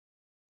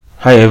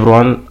Hi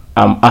everyone,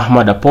 I'm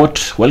Ahmad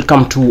Apot.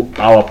 Welcome to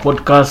our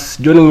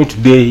podcast. Joining me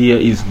today here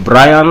is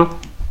Brian.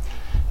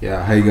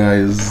 Yeah, hi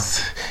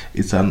guys.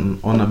 It's an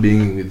honor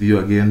being with you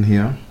again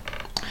here.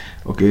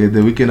 Okay,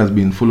 the weekend has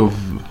been full of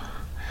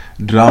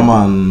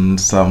drama and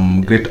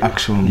some great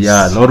actions.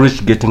 Yeah,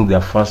 Norwich getting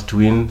their first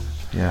win.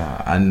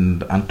 Yeah,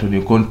 and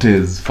Antonio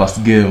Conte's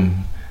first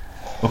game.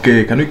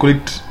 Okay, can we call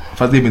it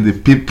first game in the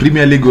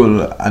Premier League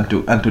or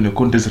Antonio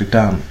Conte's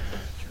return?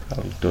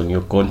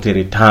 Antonio Conte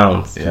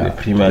returns to the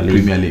Premier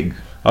League.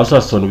 Also,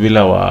 Aston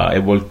Villa were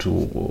able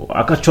to...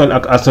 Actually,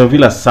 Aston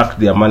Villa sacked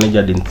their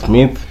manager, Dean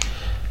Smith.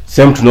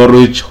 Same to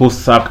Norwich, who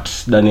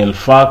sacked Daniel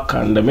Farke.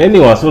 And many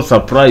were so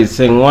surprised,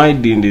 saying, why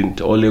didn't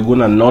Ole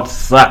Gunnar not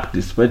sack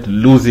despite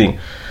losing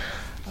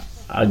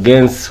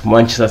against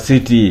Manchester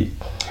City?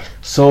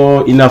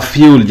 So, in a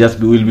few,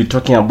 we'll be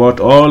talking about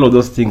all of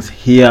those things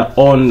here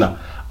on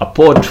a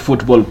Pod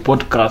Football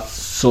Podcast.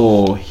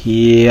 So,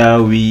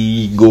 here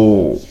we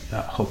go. I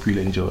hope you'll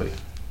enjoy.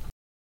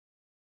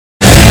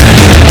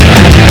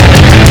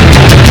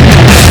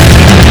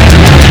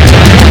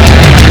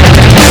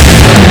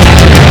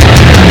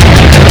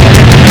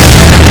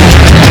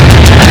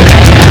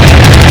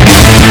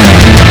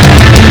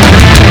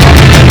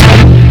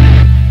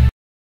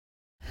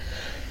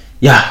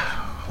 Yeah,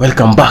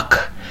 welcome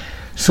back.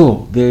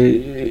 So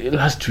the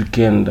last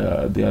weekend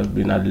there has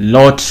been a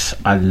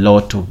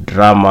lot of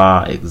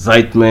drama,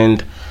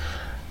 excitement.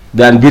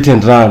 The unbeaten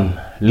run,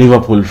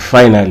 Liverpool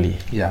finally.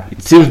 Yeah.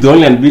 It seems the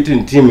only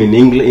unbeaten team in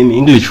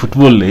English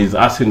football is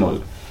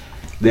Arsenal.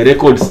 The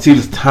record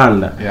still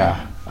stands.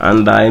 Yeah.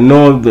 And I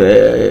know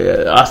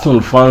the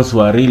Arsenal fans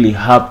were really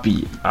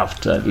happy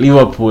after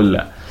Liverpool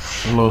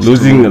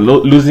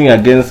losing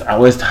against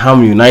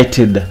Westham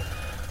United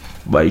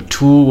by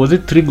 2. Was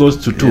it 3 goals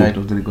to 2? Yeah, it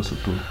was 3 goals to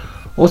 2.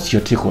 What's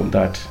your take on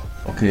that?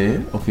 Okay.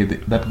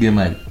 That game,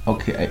 I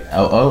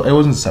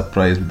wasn't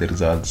surprised with the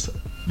results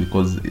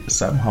because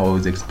somehow I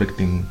was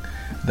expecting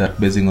that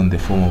based on the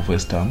form of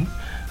West Ham.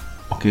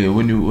 Okay,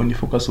 when you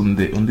focus on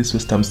this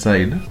West Ham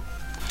side,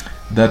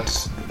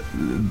 that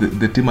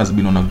the team has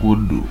been on a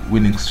good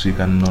winning streak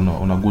and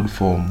on a good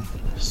form.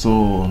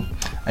 So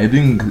I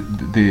think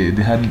they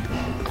had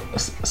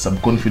some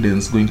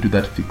confidence going to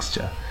that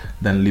fixture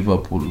than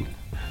Liverpool,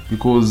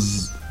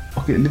 because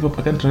Liverpool,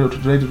 I can't try to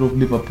write it off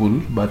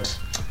Liverpool, but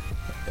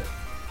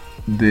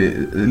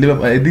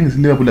I think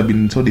Liverpool have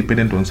been so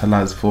dependent on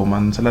Salah's form,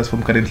 and Salah's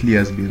form currently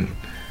has been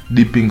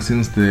dipping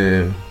since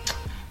the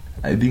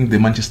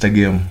Manchester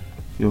game.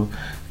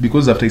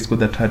 Because after he scored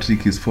that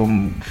hat-trick, his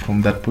form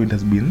from that point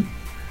has been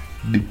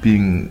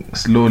dipping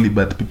slowly,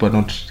 but people are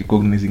not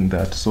recognizing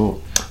that.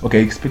 So I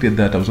expected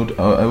that.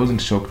 I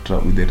wasn't shocked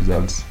with the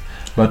results.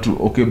 But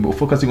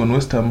focusing on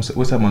West Ham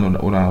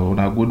on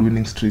a good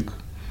winning streak.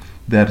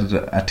 They're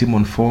a team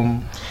on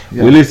form.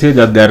 Yeah. Will you say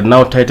that they are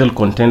now title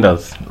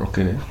contenders?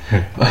 Okay.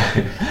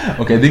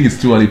 I think it's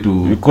too early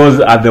to...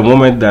 Because at the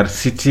moment they are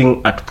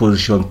sitting at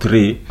position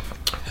 3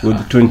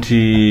 with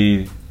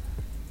 20...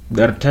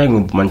 They are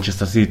tying with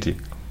Manchester City.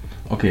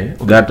 Okay.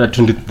 They are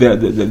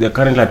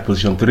currently at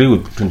position 3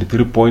 with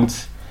 23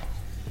 points.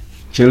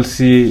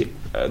 Chelsea...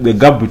 the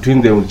gap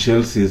between them and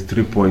Chelsea is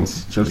 3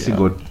 points. Chelsea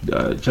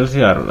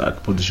are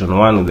at position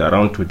 1 with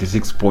around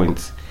 26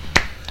 points.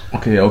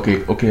 Okay.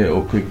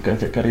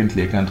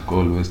 Currently, I can't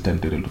call West Ham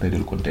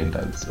title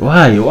contenders.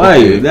 Why?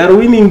 Okay. They are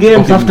winning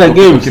games after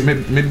games. Okay,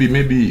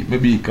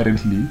 maybe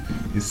currently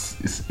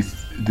is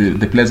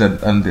the players are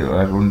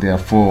on their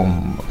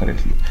form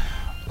currently.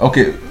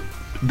 Okay,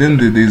 then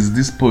there's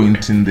this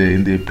point in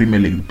the Premier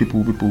League.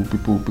 People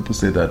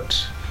say that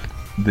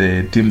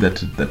the team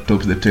that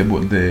tops the table,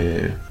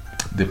 the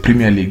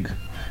Premier League,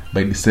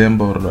 by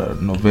December or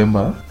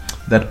November,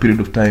 that period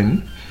of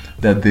time,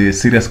 that the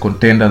serious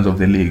contenders of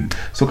the league.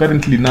 So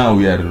currently now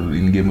we are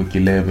in game week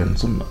 11.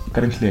 So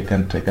currently I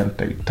can't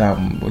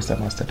term West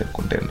Ham as started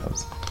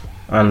contenders.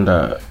 And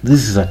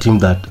this is a team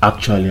that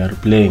actually are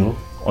playing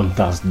on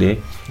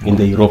Thursday in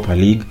the Europa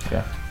League.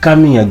 Yeah.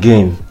 Coming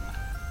again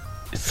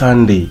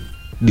Sunday,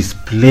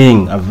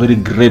 displaying a very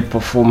great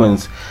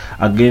performance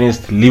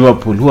against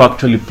Liverpool, who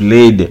actually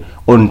played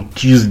on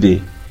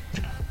Tuesday.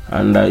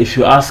 And if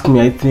you ask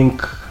me, I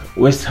think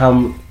West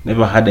Ham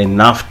never had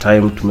enough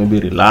time to maybe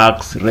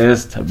relax,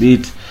 rest a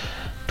bit,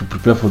 to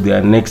prepare for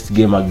their next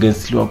game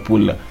against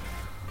Liverpool.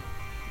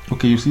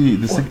 Okay, you see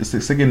the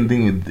second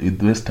thing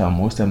with West Ham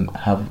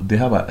have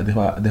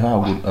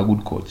a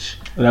good coach.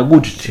 A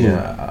good team.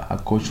 Yeah, a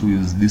coach who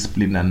is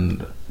disciplined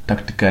and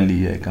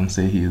tactically, I can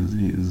say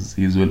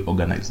he's well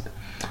organized.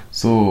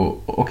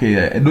 So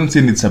I don't see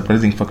any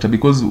surprising factor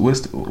because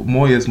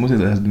Moyes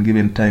has been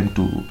given time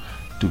to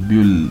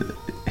build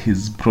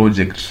his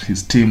project,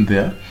 his team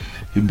there.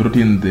 He brought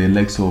in the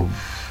likes of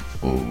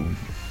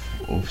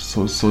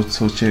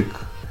Sochek,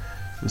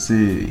 you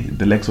see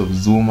the likes of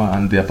Zuma,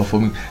 and they are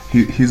performing.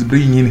 He's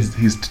bringing in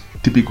his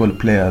typical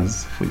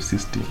players for his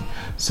system.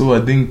 So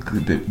I think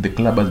the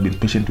club has been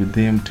patient with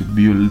him to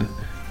build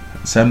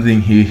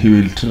something he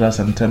will trust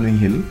and something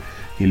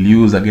he'll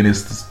use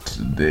against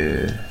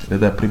the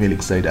other Premier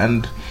League side,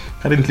 and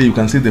currently you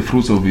can see the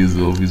fruits of his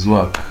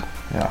work.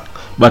 Yeah.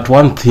 But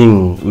one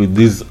thing with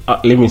this,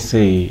 let me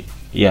say,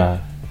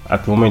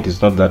 at the moment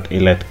it's not that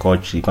elite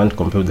coach. You can't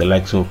compare with the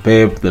likes of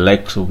Pep, the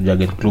likes of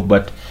Jurgen Klopp.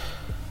 But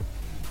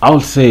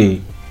I'll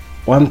say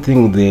one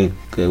thing: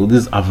 with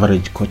these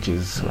average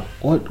coaches,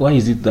 why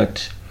is it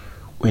that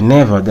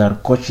whenever they are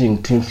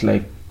coaching teams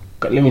like,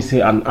 let me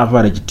say, an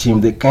average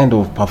team, they kind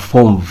of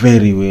perform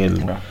very well.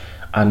 Yeah.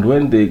 And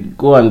when they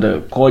go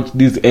and coach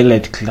these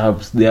elite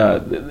clubs, they are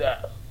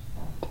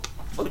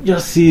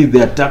just see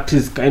their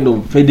tactics kind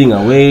of fading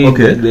away.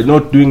 Okay. They're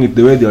not doing it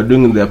the way they were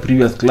doing in their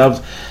previous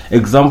clubs.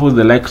 Examples,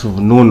 the likes of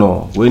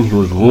Nuno, when he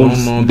was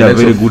Wolves, did a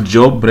very good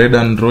job.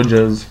 Brendan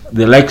Rodgers.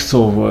 The likes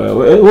of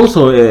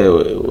also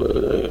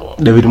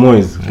David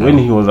Moyes, when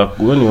he was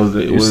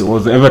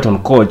the Everton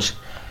coach,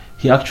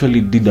 he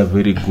actually did a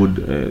very good.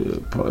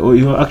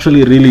 He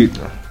actually really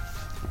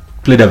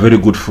played a very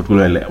good football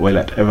while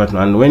at Everton.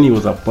 And when he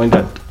was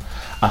appointed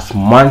as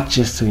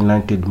Manchester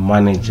United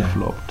manager,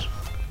 flopped.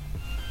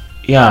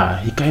 Yeah,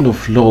 he kind of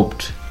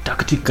flopped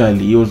tactically.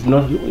 He was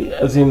not,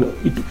 as in,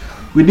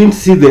 we didn't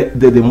see the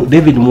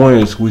David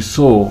Moyes we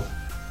saw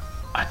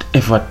at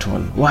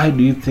Everton. Why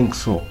do you think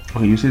so?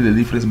 Okay, you see the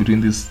difference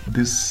between the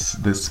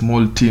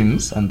small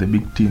teams and the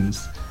big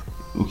teams.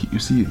 Okay, you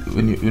see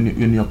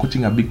when you're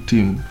coaching a big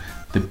team,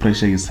 the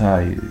pressure is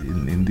high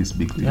in these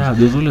big teams. Yeah,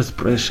 there's always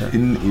pressure.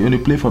 When you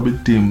play for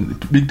big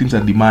teams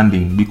are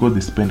demanding because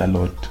they spend a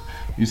lot.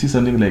 You see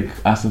something like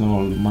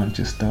Arsenal,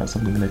 Manchester,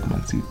 something like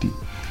Man City.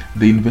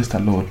 They invest a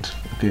lot,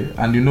 okay,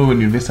 and when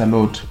you invest a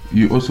lot,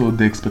 you also,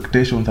 the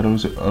expectations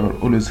are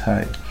always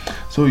high.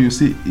 So you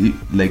see,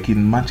 like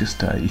in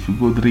Manchester, if you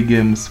go 3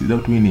 games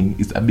without winning,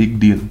 it's a big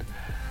deal.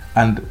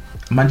 And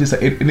Manchester,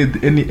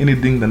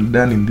 anything that's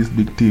done in these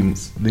big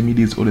teams, the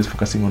media is always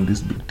focusing on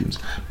these big teams.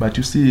 But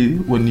you see,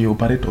 when you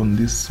operate on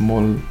these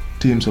small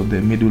teams or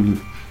the middle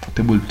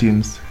table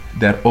teams,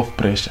 they're off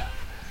pressure.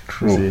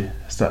 True.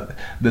 So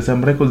there's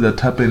some records that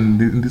happen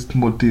in these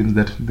small teams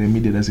that the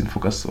media doesn't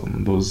focus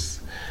on those.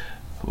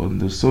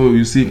 So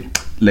you see,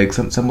 like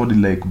somebody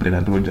like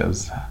Brendan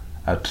Rodgers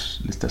at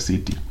Leicester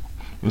City.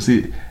 You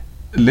see,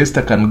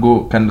 Leicester can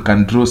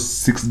draw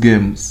 6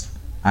 games,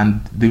 and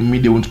the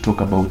media won't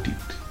talk about it.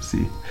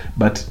 See,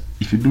 but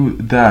if you do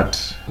that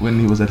when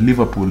he was at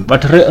Liverpool,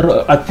 but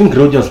I think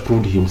Rodgers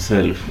proved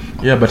himself.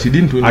 Yeah, but he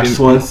didn't win at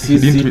Swansea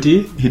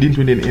City. He didn't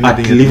win anything at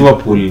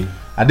Liverpool.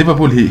 At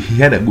Liverpool, he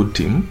had a good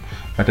team,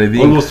 but I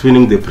think almost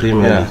winning the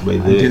Premier League by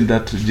until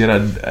that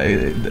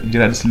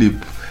Gerrard slip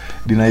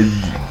denied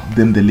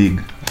them the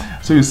league.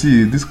 So you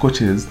see, these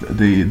coaches,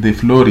 they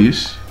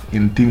flourish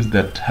in teams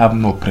that have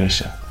no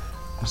pressure.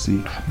 You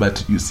see,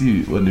 but you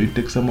see, when you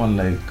take someone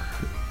like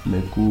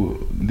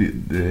who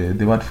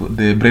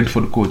the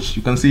Brentford coach,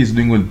 you can see he's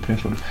doing well with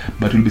Brentford,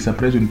 but you'll be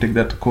surprised when you take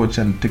that coach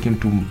and take him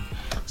to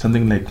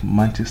something like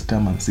Manchester,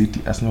 Man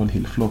City, Arsenal,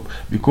 he'll flop,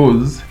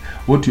 because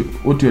what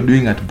you're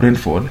doing at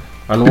Brentford,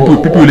 and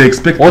people will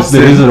expect. What's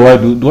the reason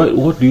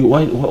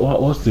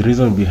what's the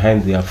reason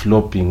behind their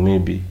flopping?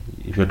 Maybe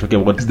if you're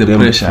talking about the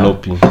pressure.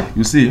 Flopping.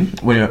 You see,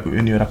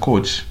 when you're a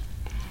coach,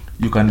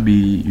 you can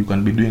be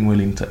doing well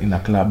in a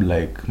club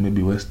like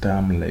maybe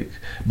Westham, like,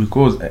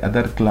 because at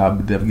that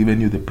club they have given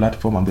you the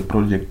platform and the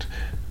project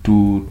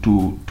to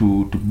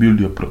build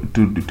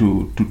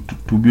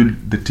to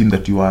build the team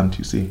that you want.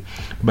 You see,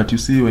 but you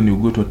see, when you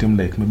go to a team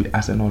like maybe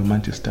Arsenal,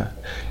 Manchester,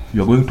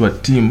 you are going to a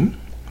team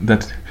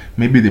that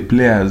maybe the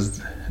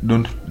players they're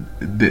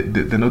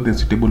not the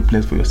suitable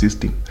players for your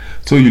system.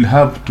 So you'll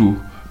have to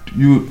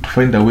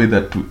find a way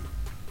that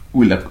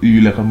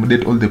you'll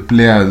accommodate all the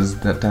players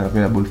that are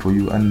available for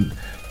you, and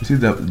you see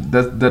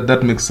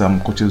that makes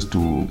some coaches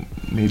to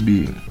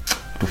maybe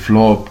to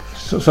flop.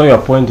 So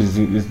your point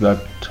is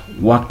that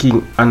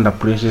working under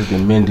pressure is the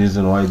main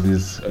reason why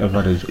these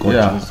average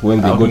coaches,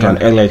 when they go to an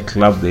elite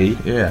club, they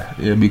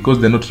because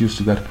they're not used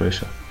to that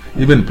pressure.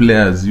 Even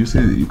players, you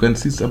can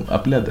see a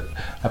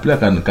player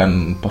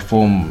can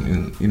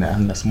perform in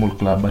a small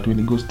club, but when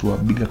he goes to a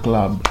bigger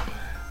club,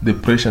 the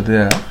pressure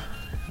there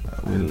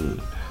will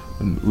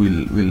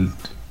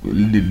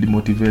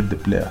demotivate the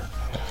player.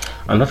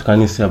 And what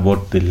can you say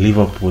about the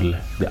Liverpool,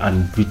 the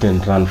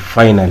unbeaten run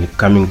finally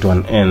coming to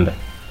an end?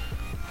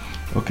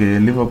 Okay,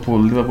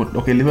 Liverpool.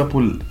 Okay,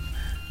 Liverpool.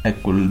 I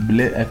could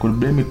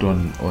blame it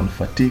on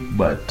fatigue,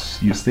 but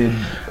you said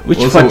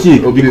which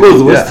fatigue?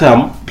 Because West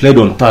Ham played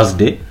on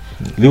Thursday,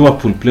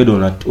 Liverpool played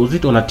was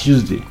it on a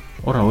Tuesday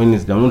or a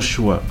Wednesday? I'm not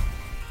sure.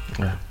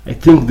 Yeah. I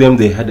think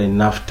they had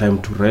enough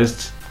time to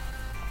rest.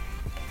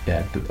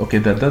 Yeah. Okay.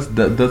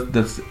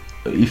 That's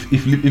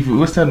if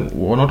West Ham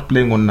were not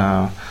playing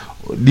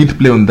didn't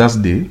play on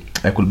Thursday,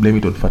 I could blame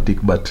it on fatigue.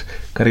 But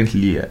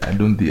currently, I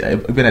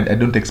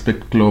don't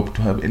expect Klopp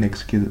to have any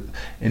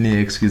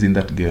excuse in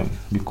that game,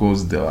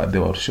 because they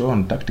were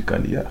shown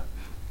tactically. Yeah,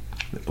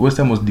 West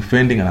Ham was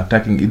defending and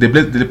attacking. They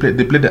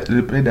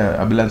played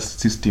a balanced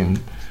system,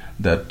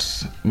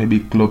 that maybe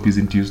Klopp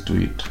isn't used to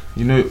it.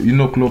 You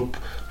know, Klopp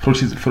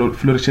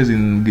flourishes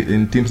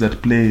in teams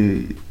that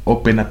play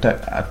open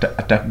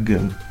attack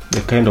game.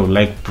 They kind of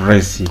like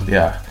pressing.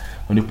 Yeah.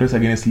 When you press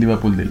against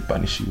Liverpool, they'll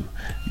punish you.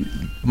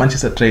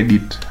 Manchester tried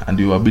it and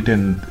you were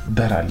beaten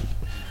thoroughly.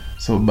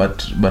 So,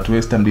 but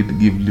West Ham didn't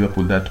give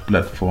Liverpool that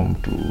platform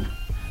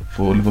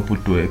for Liverpool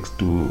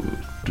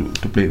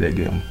to play their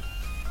game.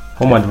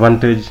 Home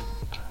advantage?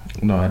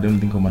 No, I don't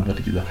think home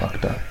advantage is a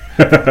factor.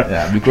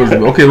 Yeah, because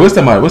West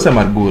Ham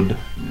are good.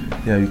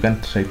 Yeah, you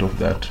can't write off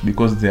that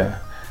because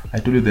I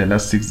told you their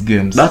last 6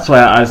 games. That's why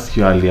I asked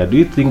you earlier. Do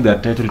you think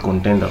they're title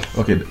contenders?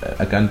 Okay,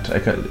 I can't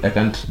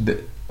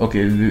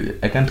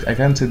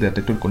say they're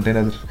title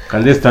contenders.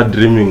 Can they start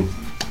dreaming?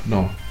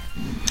 No.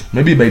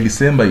 Maybe by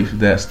December, if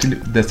they're still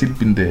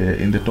in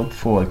the top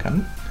 4, I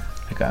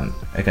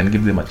can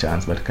give them a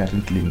chance, but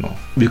currently no.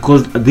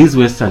 Because this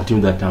Western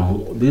team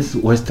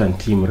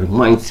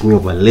reminds me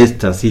of a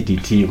Leicester City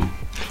team.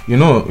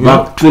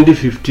 Back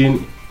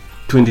 2015,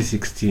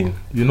 2016.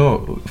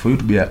 For you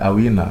to be a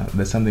winner,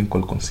 there's something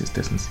called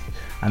consistency,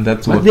 and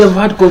that's what. But they have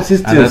had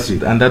consistency.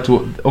 And that's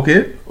what.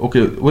 Okay.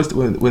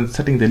 When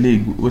starting the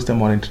league, West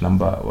Ham weren't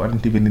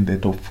even in the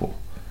top 4.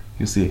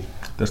 You see,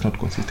 that's not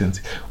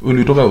consistency. When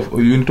you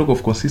talk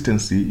of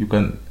consistency,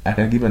 I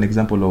can give an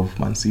example of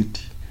Man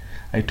City.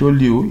 I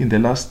told you in the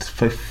last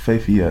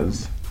five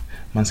years,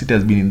 Man City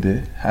has been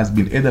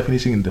either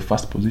finishing in the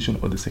first position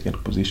or the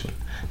second position.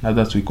 Now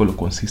that's what we call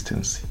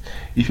consistency.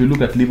 If you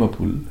look at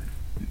Liverpool,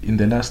 in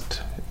the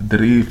last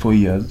 3-4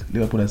 years,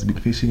 Liverpool has been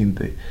finishing in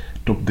the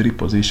top 3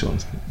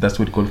 positions. That's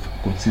what we call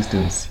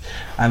consistency,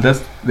 and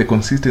that's the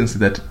consistency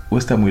that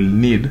West Ham will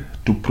need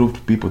to prove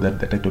to people that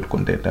they're title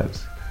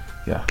contenders.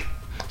 Yeah.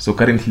 So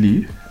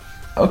currently,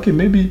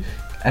 maybe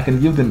I can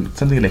give them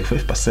something like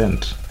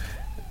 5%,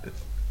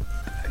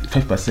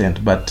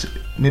 but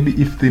maybe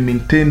if they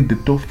maintain the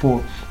top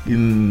 4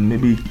 in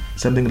maybe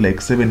something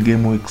like 7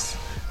 game weeks,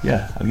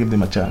 yeah, I'll give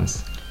them a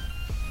chance.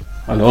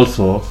 And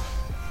also,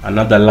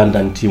 another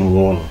London team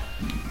won.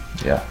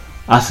 Yeah.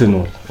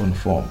 Arsenal. On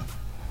form.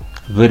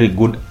 Very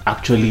good.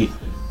 Actually,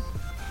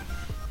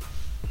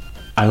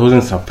 I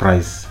wasn't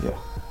surprised. Yeah.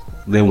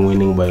 Them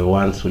winning by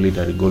 1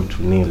 solitary goal to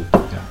 0.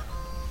 Yeah.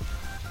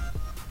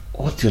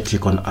 What's your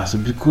take on us?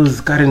 Because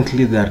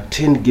currently there are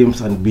 10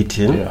 games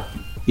unbeaten. Yeah.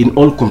 In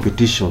all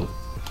competition.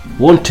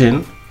 Won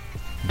 10,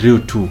 drew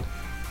 2.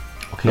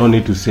 Okay. No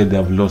need to say they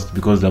have lost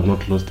because they have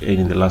not lost any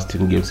in the last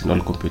 10 games in all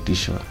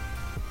competition.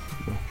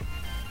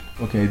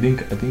 Okay, I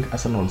think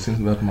Arsenal, since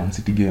that Man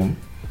City game,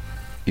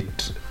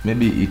 it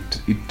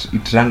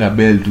rang a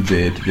bell to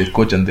the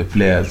coach and the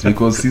players,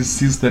 because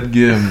since that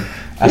game,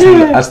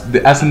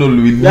 the Arsenal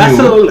we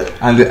knew,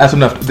 and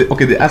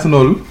the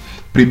Arsenal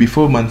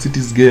before Man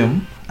City's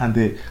game and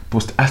the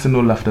post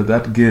Arsenal after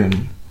that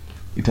game,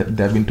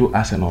 there have been 2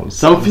 Arsenals.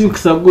 Some few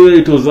weeks ago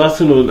it was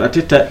Arsenal,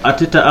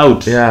 Arteta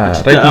out. Yeah,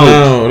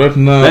 right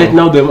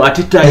now them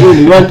Arteta in.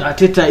 You want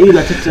Arteta in,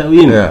 Arteta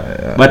win.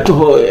 Yeah. But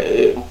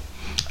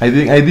I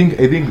think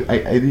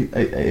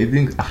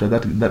after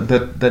that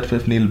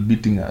 5-0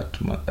 beating at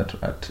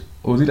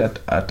was it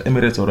at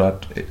Emirates or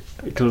at?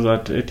 It was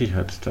at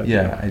Etihad Stadium.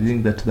 Yeah, I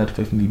think that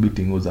 5-0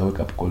 beating was a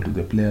wake up call to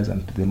the players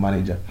and to the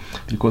manager,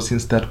 because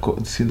since that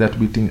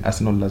beating,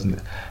 Arsenal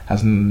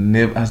has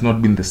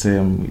not been the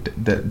same.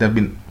 There have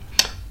been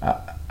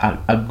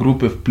a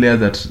group of players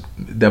that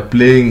they're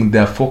playing,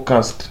 they're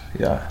focused.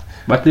 Yeah.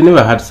 But they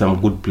never had some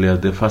good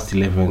players. The first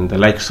 11, the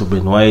likes of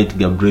Ben White,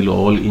 Gabriel, are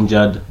all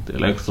injured. The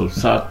likes of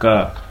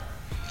Saka,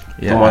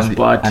 Thomas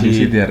Partey. And you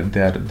see, they're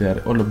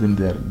all of them.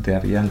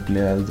 They're young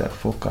players. They're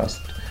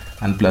focused,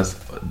 and plus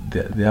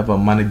they have a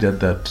manager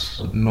that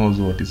knows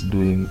what he's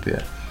doing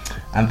there.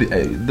 And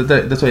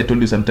that's why I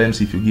told you, sometimes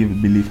if you give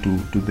belief to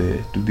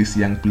these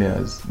young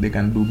players, they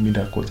can do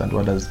miracles and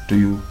wonders to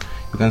you.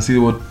 You can see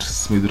what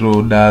Smith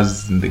Rowe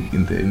does in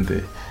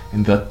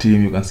that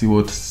team. You can see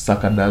what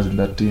Saka does in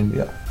that team.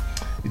 Yeah.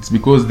 It's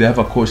because they have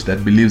a coach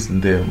that believes in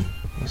them.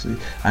 You see?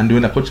 And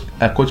when a coach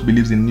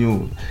believes in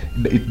you,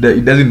 it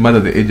doesn't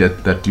matter the age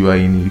that you are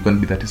in. You can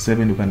be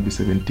 37, you can be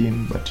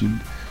 17, but you'll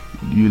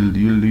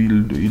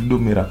do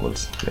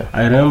miracles. Yeah.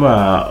 I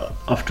remember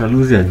after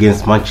losing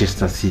against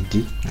Manchester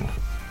City,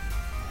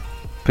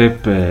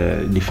 Pep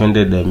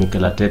defended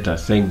Mikel Arteta,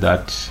 saying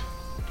that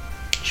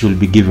she will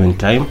be given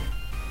time,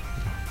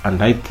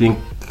 and I think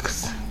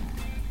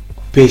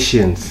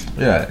patience.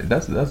 Yeah,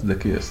 that's the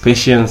case.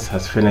 Patience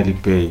has finally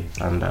paid,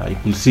 and you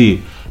can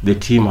see the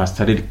team has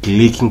started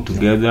clicking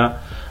together,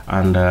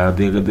 and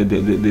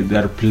they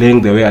are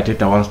playing the way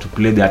Arteta wants to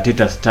play, the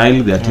Arteta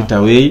style, the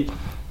Arteta way.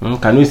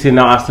 Can we say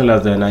now Arsenal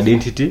has an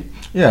identity?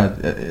 Yeah.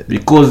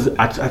 Because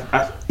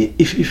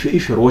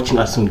if you're watching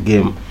Arsenal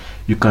game,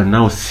 you can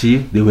now see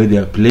the way they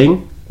are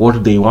playing,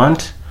 what they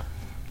want,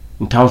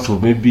 in terms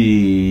of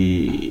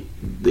maybe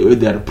the way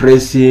they are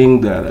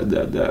pressing, they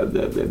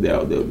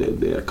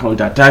are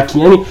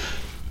counter-attacking. I mean,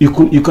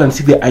 you can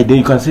see the idea.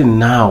 You can say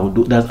now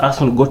does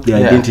Arsenal got the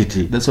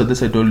identity? That's what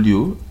I told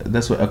you.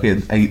 That's what. Okay,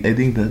 I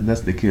think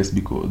that's the case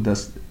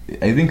because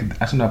I think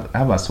Arsenal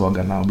have a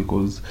swagger now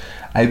because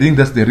I think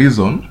that's the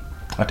reason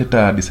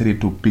Arteta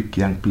decided to pick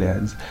young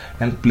players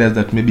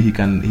that maybe he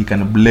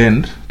can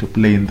blend to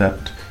play in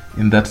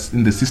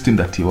the system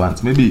that he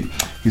wants. Maybe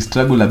he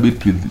struggled a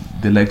bit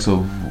with the likes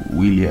of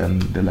Willian,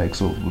 the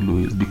likes of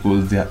Luis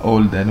because they're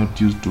not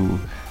used to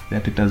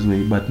the Arteta's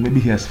way. But maybe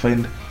he has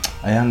found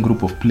a young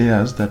group of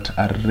players that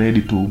are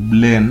ready to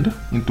blend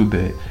into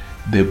the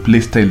play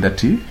style that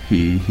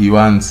he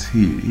wants.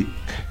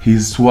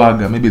 His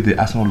swagger, maybe the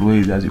Arsenal way,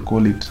 as you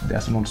call it, the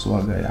Arsenal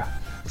swagger,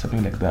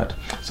 something like that.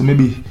 So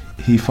maybe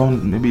he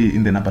found, maybe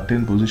in the number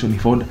 10 position, he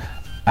found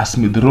a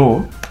Smith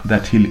Rowe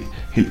that he'll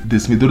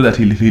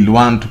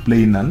want to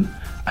play in an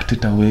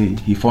Arteta way.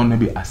 He found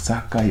maybe a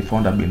Saka, he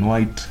found a Ben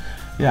White.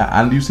 Yeah,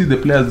 and you see the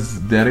players,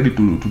 they're ready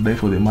to die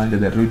for the manager,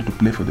 they're ready to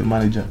play for the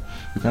manager.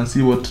 You can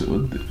see what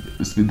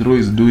Smith Rowe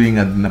is doing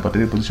at the number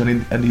 10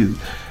 position, and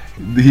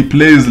he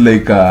plays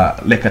like a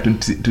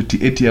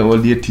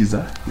 28-year-old, yet he's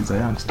a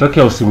youngster.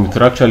 Talking of Smith,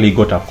 actually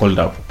got a called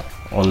up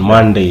on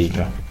Monday.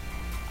 Yeah.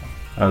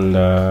 And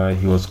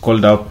he was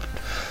called up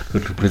to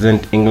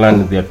represent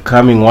England in their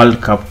coming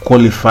World Cup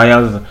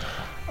qualifiers,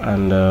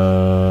 and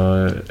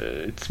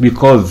it's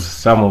because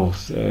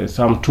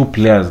some two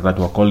players that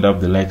were called up,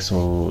 the likes of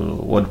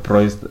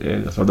Ward-Prowse,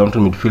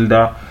 Southampton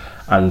midfielder,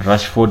 and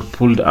Rashford,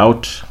 pulled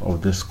out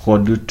of the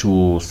squad due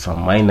to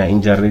some minor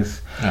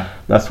injuries. Yeah.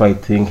 That's why I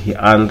think he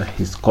earned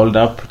his called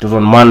up. It was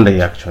on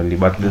Monday actually,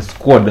 but the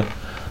squad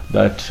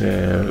that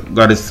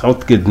Gareth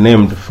Southgate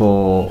named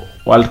for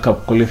World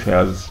Cup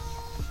qualifiers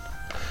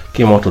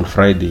came out on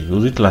Friday.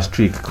 Was it last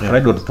week? Yeah.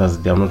 Friday or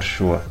Thursday? I'm not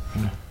sure.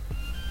 Yeah.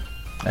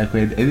 I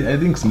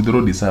think Smith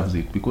Rowe deserves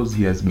it because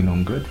he has been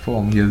on great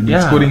form. He has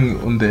been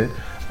scoring on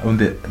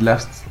the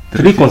last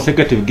three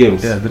consecutive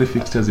games. Yeah, 3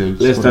 fixtures.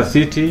 Leicester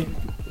City,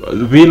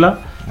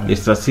 Villa,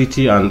 Leicester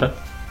City, and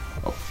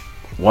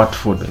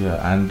Watford.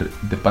 Yeah, and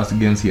the past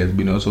games he has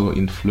been also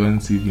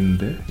influencing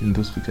in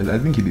those fixtures. I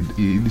think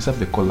he deserves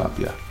the call up.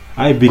 Yeah.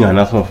 I, being an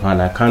Arsenal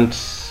fan, I can't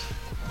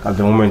at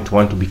the moment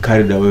want to be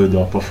carried away with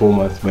our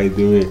performance, by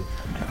the way,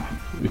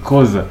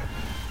 because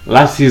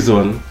last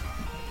season,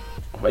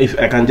 if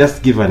I can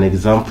just give an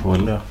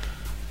example,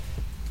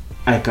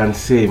 I can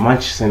say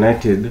Manchester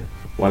United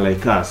were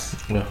like us,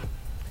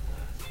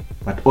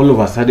 but all of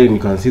a sudden you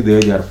can see the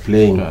way they are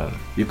playing.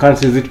 You can't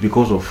say, is it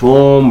because of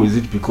form, is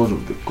it because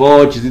of the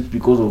coach, is it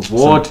because of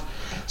what?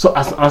 So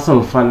as an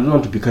Arsenal fan, I don't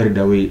want to be carried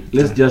away.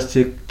 Let's just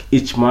take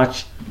each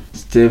match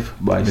step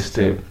by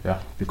step,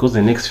 because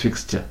the next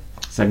fixture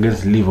is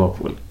against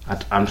Liverpool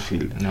at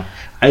Anfield.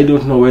 I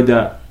don't know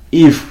whether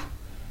if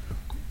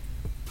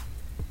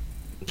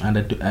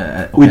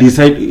we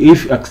decide,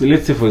 if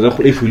let's say for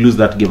example, if we lose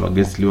that game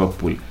against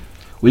Liverpool,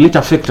 will it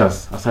affect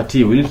us as a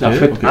team? Will it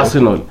affect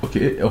Arsenal?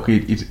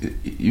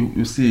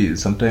 You see,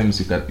 sometimes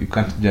you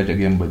can't judge a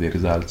game by the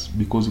results,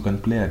 because you can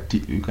play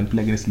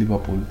against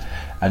Liverpool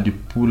and you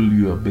pull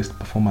your best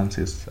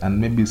performances,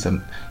 and maybe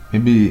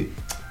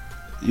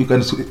you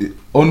can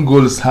own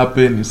goals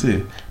happen. You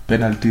see,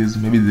 penalties,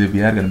 maybe the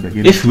VR can be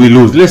against. If we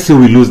lose, let's say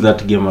we lose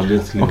that game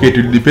against Liverpool. Okay,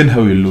 it will depend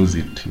how we lose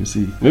it. You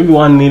see, maybe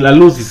 1-0. A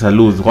lose is a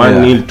lose.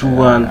 1-0,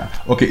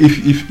 2-1. Okay,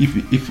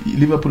 if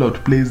Liverpool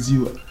outplays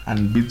you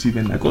and beats you,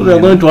 even because we are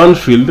going to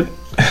Anfield.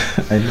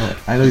 I know.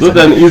 It's not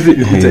an easy.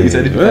 It's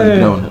a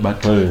difficult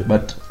ground,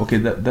 but okay,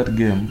 that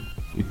game,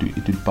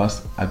 it will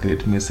pass a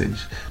great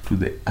message to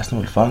the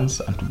Arsenal fans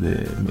and to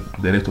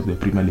the rest of the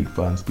Premier League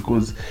fans,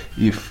 because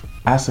if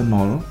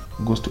Arsenal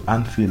goes to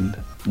Anfield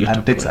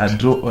and takes a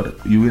draw, or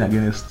you win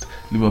against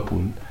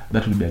Liverpool,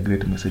 that will be a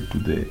great message to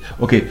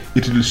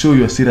it will show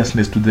your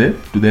seriousness to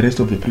the rest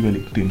of the Premier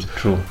League teams.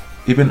 True.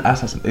 Even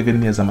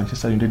me as a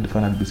Manchester United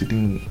fan, I'd be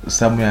sitting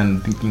somewhere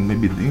and thinking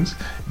maybe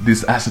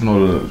this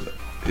Arsenal,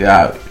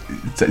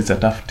 it's a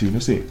tough team,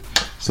 you see.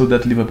 So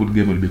that Liverpool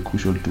game will be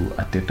crucial to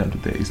Arteta and to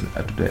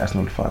the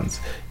Arsenal fans.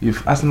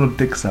 If Arsenal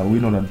takes a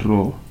win or a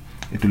draw,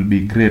 it will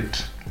be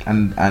great,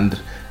 and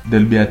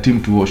there'll be a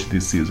team to watch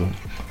this season.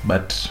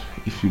 But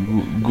if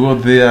you go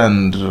there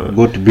and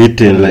got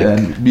beaten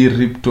and be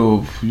ripped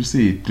off, you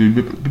see,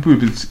 people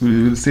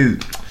will say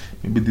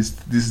maybe this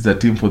is the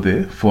team for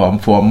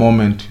a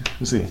moment,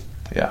 you see.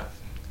 Yeah.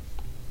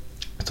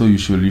 So you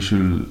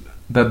should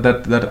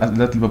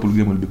that Liverpool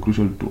game will be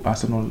crucial to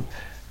Arsenal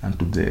and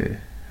to the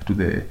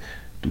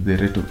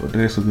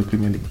rest of the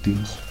Premier League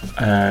teams.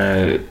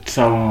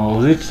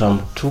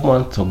 Some 2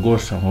 months ago,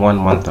 1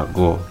 month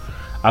ago,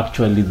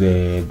 actually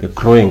the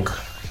Kroenke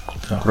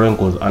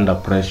was under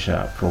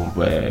pressure from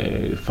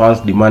fans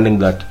demanding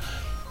that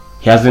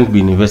he hasn't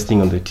been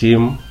investing on the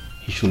team.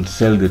 He should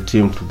sell the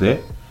team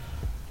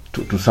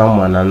to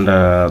someone, and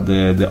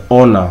the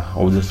owner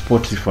of the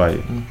Spotify,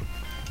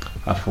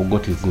 I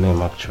forgot his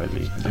name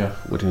actually.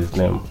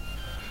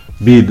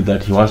 Bid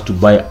that he wants to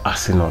buy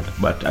Arsenal,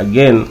 but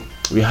again,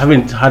 we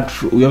haven't had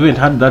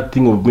that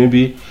thing of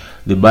maybe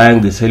the buying,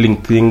 the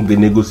selling thing. The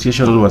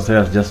negotiations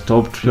has just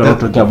stopped. We are not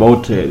talking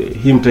about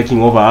him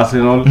taking over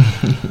Arsenal.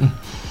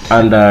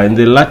 And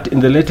in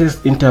the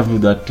latest interview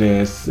that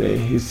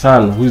his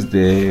son, who is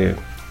the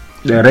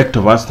director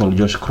of Arsenal,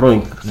 Josh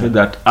Kroenke, said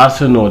that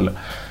Arsenal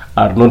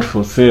are not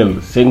for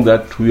sale, saying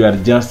that we are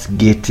just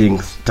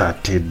getting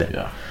started.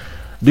 Yeah.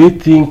 Do you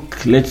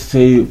think, let's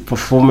say,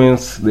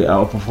 Arsenal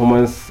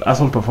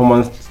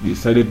performance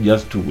decided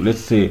just to,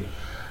 let's say,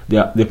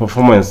 the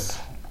performance,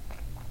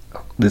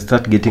 they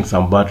start getting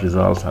some bad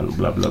results and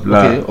blah blah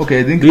blah. Okay.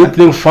 I think. Do you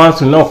think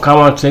fans will now come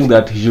out saying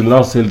that he should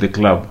now sell the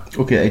club?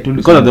 Okay, I told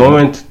you. Because at the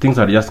moment things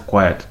are just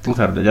quiet, things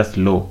are just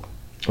low.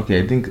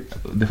 Okay, I think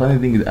the funny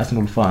thing is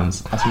Arsenal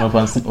fans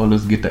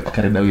always get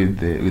carried away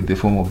with the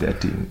form of their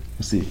team.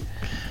 You see,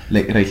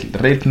 like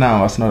right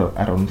now, Arsenal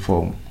are on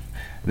form.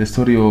 The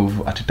story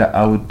of Arteta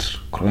out,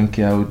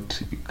 Kroenke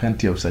out, you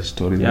can't hear of such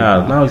stories.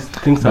 Yeah, right now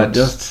things are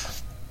just.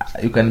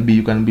 You can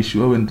be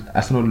sure when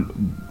Arsenal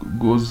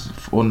goes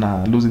on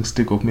a losing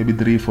streak of maybe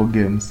 3-4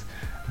 games,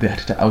 the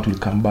Arteta out will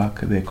come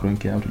back, the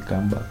Kroenke out will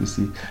come back. You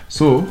see,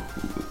 so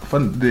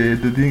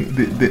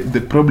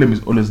the problem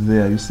is always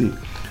there. You see,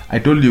 I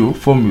told you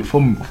form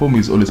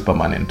is always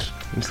permanent.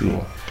 You see,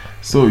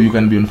 so you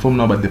can be on form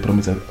now, but the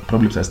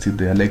problems are still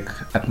there. Like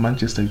at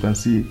Manchester, you can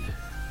see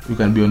you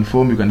can be on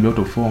form, you can be out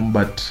of form,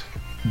 but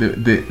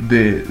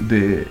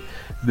the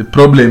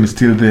problem is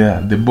still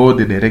there. The board,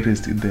 the director is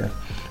still there.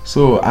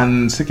 So,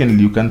 and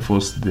secondly, you can't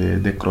force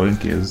the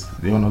Kroenkes,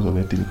 the owners of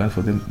the team.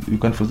 You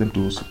can't force them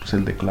to sell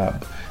the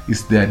club.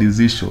 It's their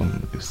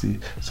decision, you see.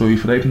 So,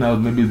 if right now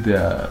maybe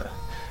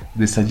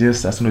they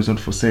suggest Arsenal is not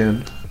for sale,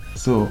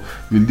 so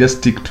we'll just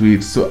stick to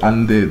it. So,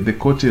 and the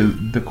coach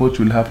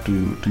will have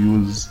to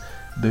use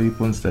the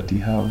weapons that he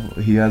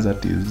has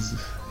at his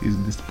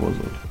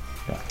disposal.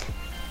 Yeah.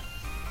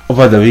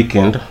 Over the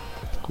weekend,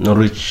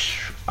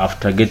 Norwich,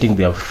 after getting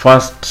their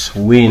first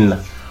win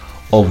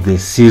of the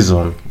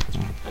season,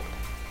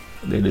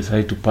 they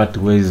decided to part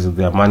ways with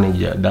their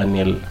manager,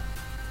 Daniel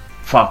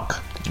Farke.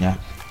 Yeah.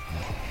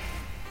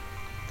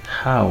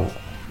 How?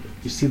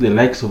 You see the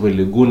likes of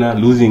Laguna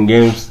losing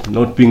games,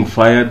 not being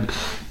fired.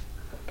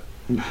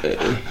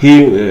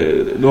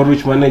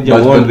 Norwich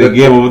manager won the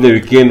game over the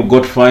weekend,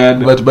 got fired.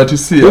 But you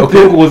see,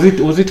 okay. Was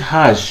it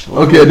harsh?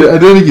 Okay, I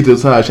don't think it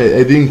was harsh.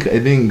 I think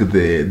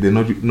the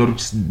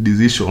Norwich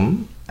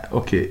decision.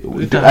 Okay,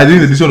 I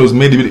think the decision was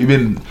made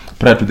even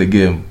prior to the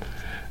game.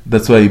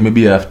 That's why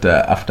maybe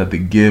after the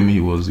game he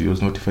was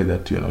notified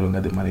that you are no longer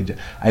the manager.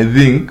 I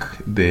think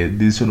the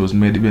decision was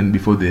made even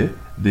before the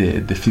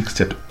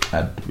fixture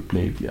had to be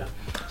played. Yeah,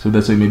 so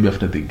that's why maybe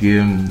after the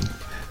game,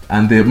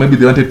 and maybe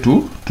they wanted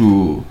to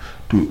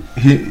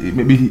he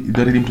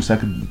wanted him to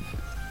sack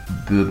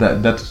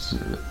that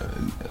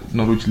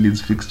Norwich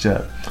Leeds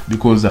fixture,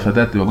 because after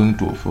that they were going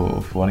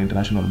for an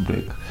international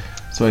break.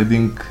 So I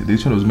think the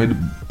decision was made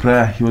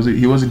prior. He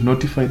wasn't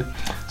notified,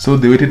 so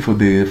they waited for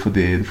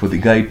the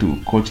guy to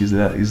coach his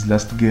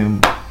last game,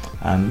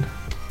 and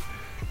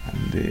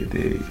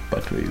they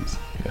part ways.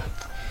 Yeah.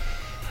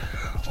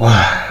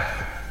 Wow.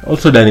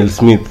 Also, Daniel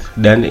Smith.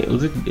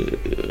 Was it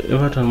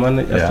Everton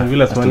manager? Aston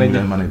Villa's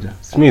manager.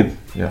 Smith.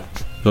 Yeah.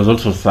 He was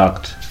also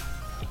sacked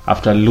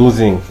after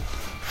losing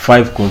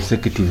 5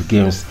 consecutive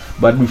games.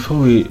 But before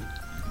we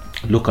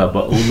look at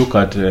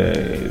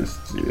the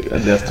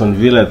Aston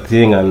Villa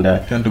thing, and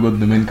can't about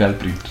the main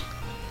culprit.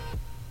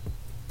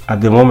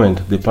 At the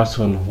moment, the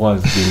person who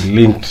has been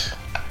linked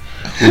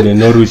with the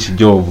Norwich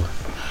job.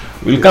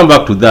 We'll come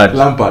back to that.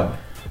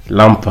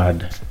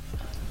 Lampard.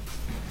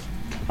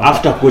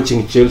 After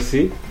coaching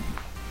Chelsea,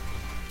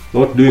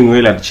 not doing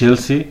well at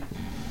Chelsea,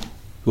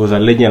 he was a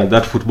legend at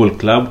that football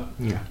club.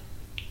 Yeah.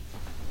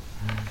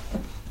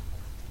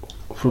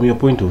 From your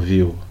point of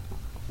view,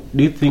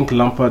 do you think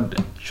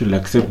Lampard should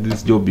accept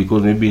this job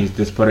because maybe he's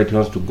desperate, he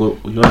wants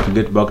to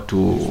get back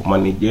to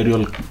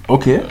managerial?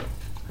 Okay,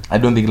 I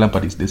don't think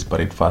Lampard is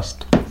desperate.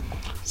 First,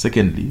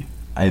 secondly,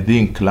 I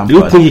think Lampard.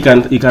 Do you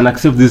think he can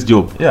accept this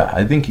job? Yeah,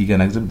 I think he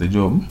can accept the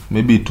job.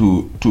 Maybe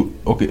to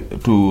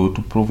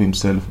prove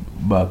himself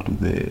back to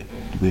the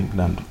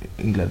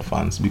England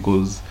fans,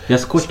 because he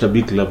has coached a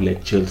big club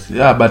like Chelsea.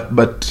 Yeah,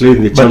 but played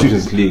in the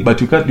Champions League. But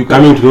you can't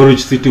coming to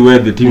Norwich City where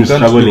the team is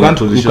struggling.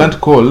 You can't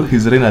call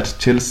his reign at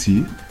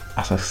Chelsea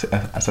a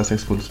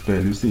successful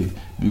spell. You see,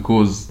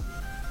 because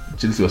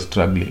Chelsea was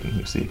struggling.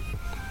 You see,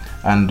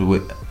 and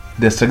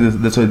they struggled.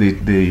 That's why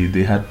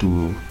they had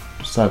to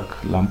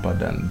sack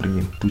Lampard and bring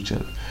in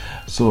Tuchel.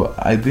 So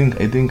I think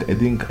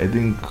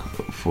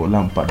for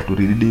Lampard to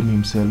redeem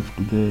himself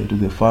to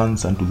the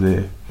fans and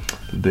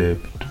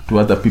to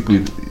other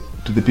people,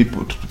 to the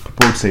people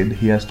outside,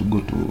 he has to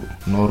go to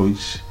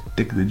Norwich,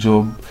 take the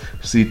job,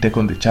 take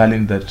on the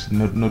challenge that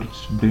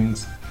Norwich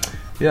brings.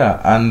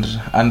 Yeah,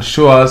 and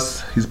show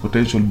us his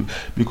potential,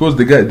 because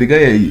the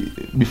guy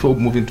before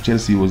moving to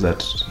Chelsea was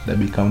at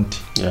Derby County.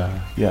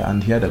 Yeah,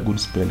 and he had a good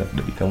spell at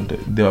Derby County.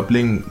 They were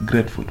playing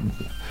great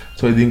football.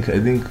 So I think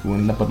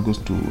when Lampard goes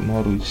to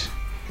Norwich,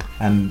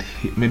 and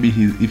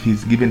if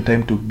he's given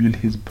time to build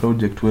his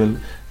project well,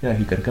 yeah,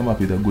 he can come up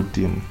with a good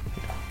team.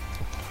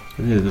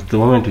 Yeah, at the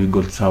moment we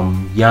got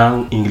some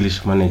young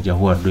English managers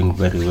who are doing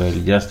very well.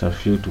 Just a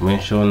few to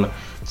mention: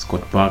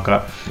 Scott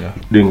Parker,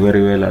 doing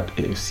very well at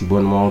AFC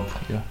Bournemouth.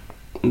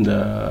 And,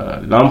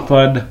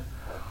 Lampard,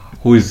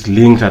 who is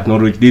linked at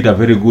Norwich, did a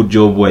very good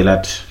job while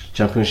at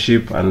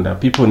Championship, and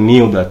people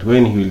knew that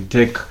when he will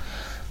take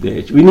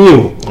we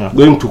knew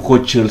going to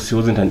coach Chelsea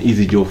wasn't an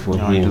easy job for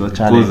him,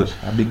 because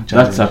a big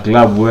that's a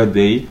club where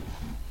they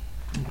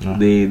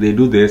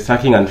do the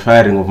sacking and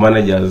firing of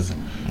managers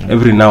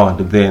every now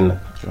and then.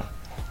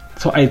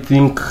 So I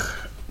think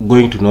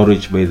going to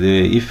Norwich, by the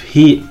way, if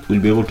he will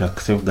be able to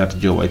accept that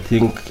job, I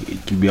think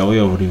it will be a way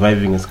of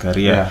reviving his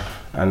career.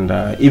 And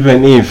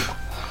even if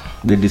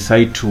they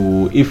decide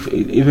to,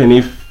 even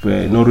if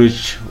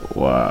Norwich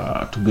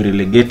were to be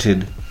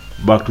relegated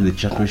back to the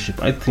Championship,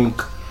 I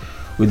think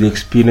with the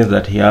experience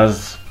that he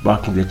has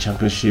back in the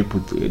Championship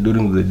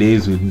during the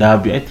days with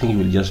Derby, I think he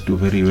will just do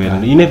very well.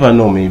 And you never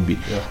know, maybe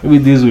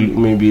this will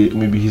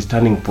maybe his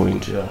turning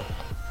point.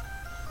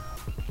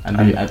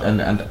 And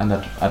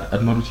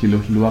at Norwich he'll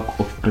work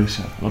off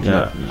pressure, not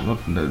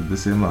the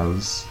same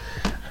as.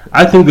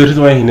 I think the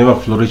reason why he never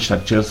flourished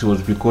at Chelsea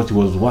was because he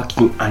was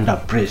working under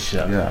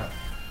pressure.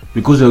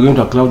 Because they were going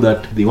to a club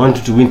that they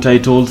wanted to win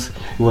titles.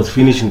 He was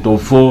finishing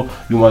top 4.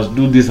 You must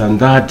do this and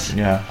that.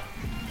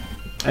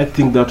 I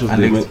think that was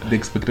the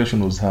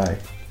expectation was high.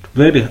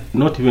 Very,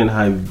 not even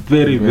high,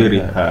 very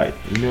high.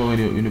 You know,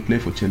 when you play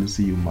for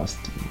Chelsea, you must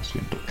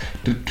win.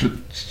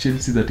 Chelsea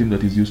is a team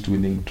that is used to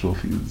winning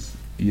trophies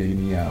year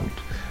in, year out.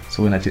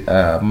 So when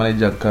a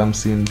manager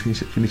comes in,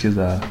 finishes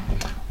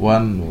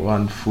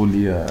one full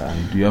year,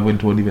 and you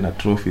haven't won even a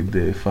trophy,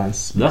 the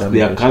fans. That's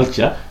their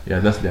culture.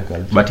 That's their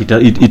culture. But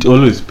it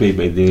always pays,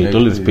 by the way. It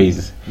always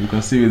pays. You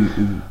can see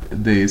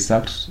they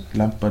sacked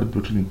Lampard,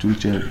 brought in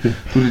Tuchel.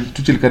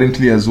 Tuchel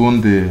currently has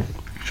won the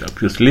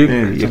Champions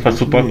League,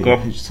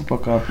 Super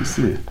Cup. You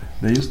see,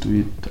 they're used to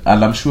it,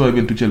 and I'm sure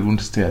even Tuchel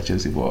won't stay at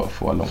Chelsea for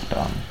a long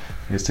time.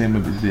 He's saying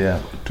maybe there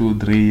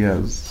 2-3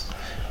 years.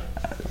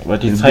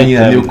 But it's being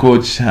a new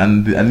coach,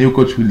 and a new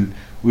coach will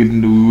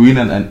win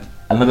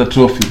another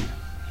trophy.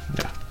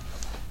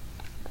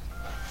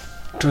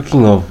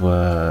 Talking of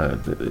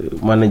the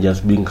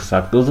managers being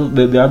sacked,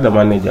 the other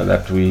manager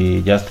that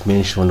we just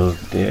mentioned was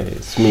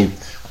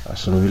Smith,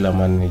 Aston Villa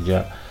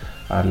manager,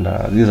 and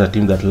this is a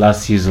team that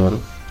last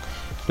season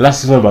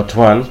but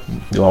one,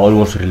 they were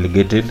almost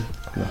relegated,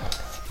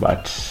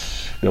 but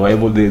they were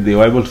able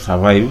to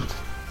survive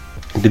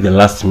until the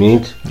last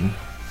minute.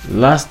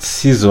 Last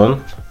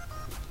season,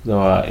 they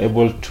were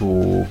able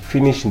to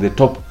finish in the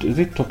top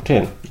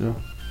 10?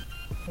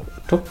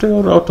 Top 10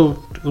 or out of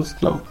what's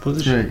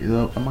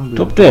position? Among the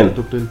top 10.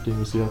 Top 10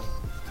 teams,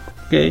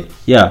 Okay,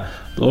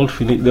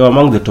 they were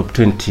among the top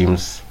 10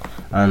 teams,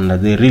 and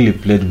they really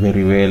played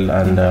very well.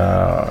 And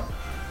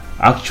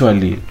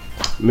actually,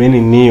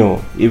 many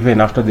knew,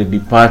 even after the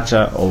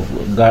departure of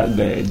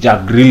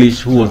Jack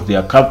Grealish, who was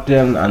their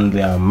captain and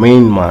their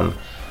main man.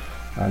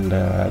 And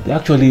they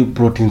actually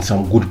brought in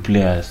some good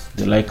players,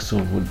 the likes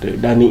of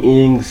Danny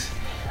Ings,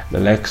 the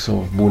likes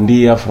of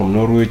Bundia from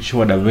Norwich, who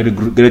had a very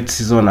great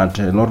season at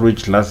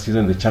Norwich last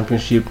season, the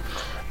Championship,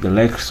 the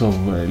likes of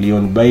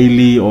Leon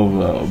Bailey of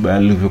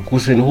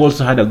Leverkusen, who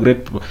also had a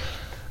great.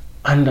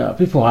 And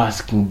people are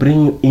asking,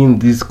 bring in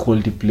these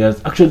quality players.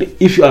 Actually,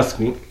 if you ask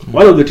me,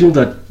 one of the teams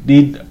that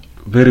did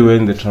very well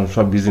in the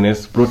transfer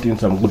business, brought in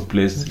some good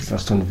players, is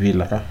Aston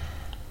Villa.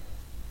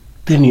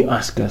 Then you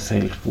ask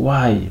yourself,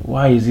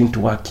 why isn't it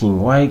working?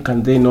 Why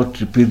can they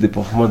not repeat the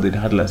performance they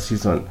had last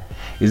season?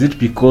 Is it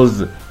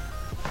because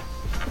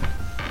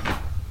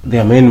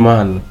their main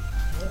man,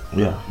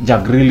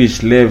 Jack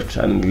Grealish,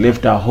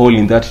 left a hole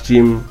in that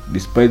team,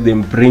 despite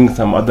them bringing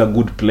some other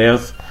good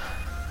players?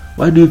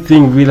 Why do you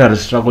think Villa are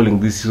struggling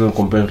this season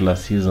compared to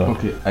last season?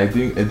 Okay, I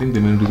think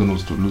the main reason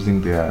was to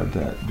losing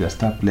their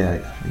star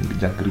player,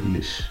 Jack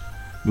Grealish,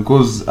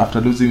 because after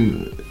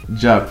losing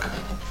Jack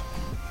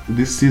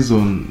this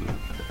season,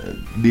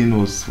 Dean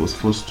was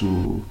forced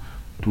to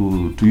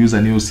use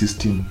a new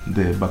system,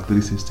 the back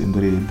 3 system, the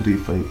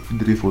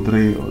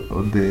 3-4-3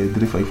 or the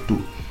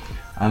 3-5-2,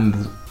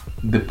 and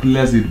the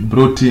players it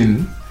brought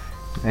in,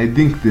 I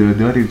think they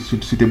were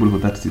suitable for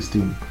that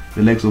system.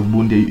 The likes of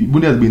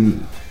Bundia has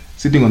been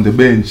sitting on the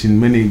bench in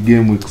many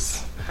game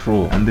weeks.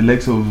 True. And the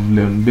likes of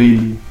Leon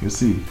Bailey, you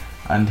see,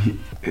 and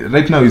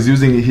right now he's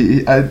using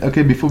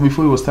before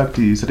he was sacked,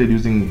 he started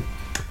using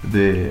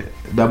the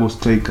double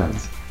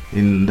strikers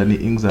in Danny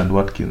Ings and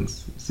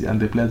Watkins. See, and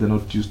the players are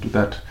not used to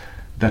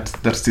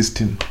that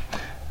system.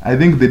 I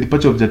think the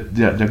departure of Jack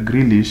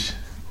Grealish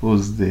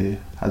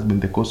has been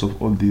the cause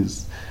of all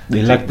these.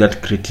 They lack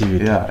that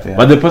creativity.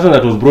 But the person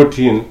that was brought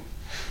in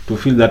to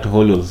fill that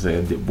hole was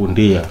the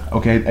Bundia.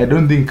 Okay, I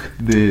don't think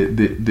the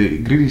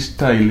Grealish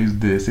style is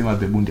the same as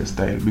the Bundia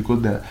style,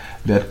 because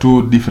they are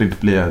two different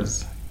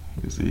players.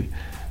 You see.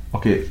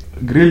 Okay,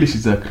 Grealish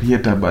is a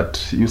creator,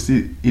 but you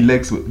see he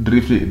likes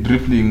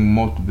dribbling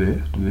more to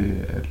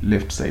the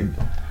left side,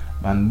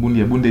 and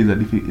Bundia is a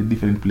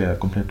different player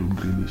compared to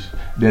Grealish.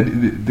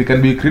 They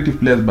can be creative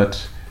players,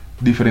 but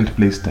different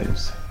play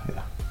styles.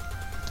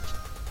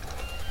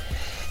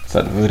 It's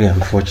very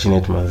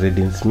unfortunate,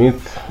 Dean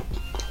Smith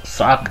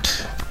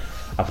sacked.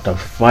 after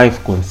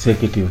 5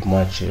 consecutive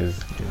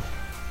matches.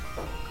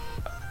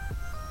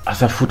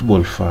 As a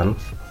football fan,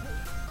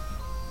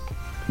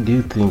 do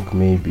you think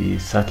maybe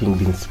sacking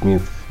Dean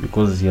Smith,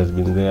 because he has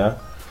been there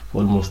for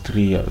almost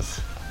 3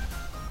 years?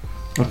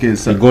 Okay,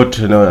 so he got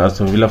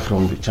Aston Villa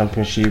from the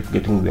Championship,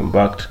 taking them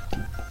back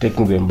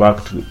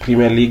to the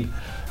Premier League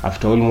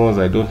after almost,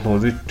 I don't know,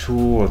 was it 2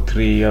 or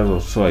 3 years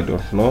or so, I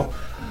don't know,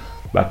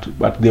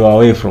 but they were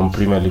away from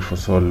Premier League for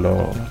so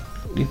long.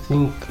 Do you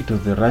think it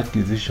was the right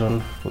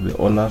decision for the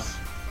owners?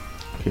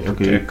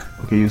 Okay.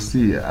 You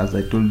see, as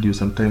I told you,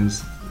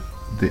 sometimes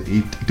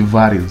it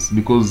varies,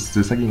 because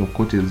the sacking of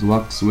coaches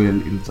works well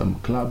in some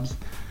clubs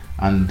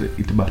and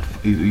it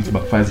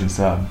backfires in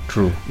some.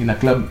 True. In a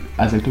club,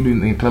 as I told you,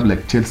 in a club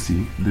like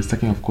Chelsea, the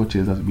sacking of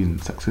coaches has been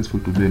successful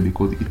to them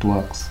because it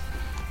works.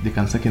 They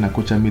can sack in a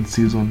coach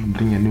mid-season,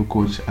 bring a new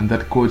coach, and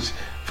that coach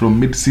from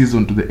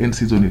mid-season to the end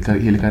season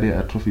he'll carry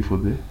a trophy for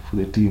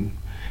the team.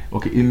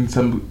 Okay, in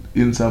some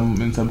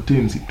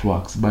teams it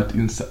works, but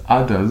in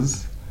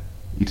others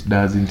it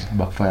doesn't. It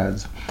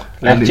backfires.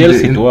 Like and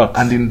Chelsea, it works.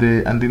 And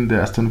in the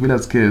Aston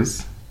Villa's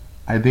case,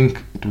 I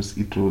think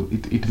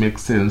it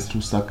makes sense to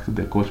sack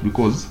the coach,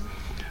 because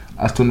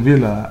Aston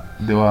Villa,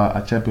 they were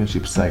a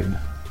championship side,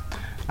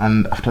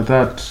 and after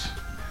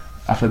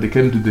they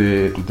came to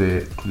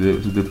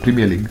the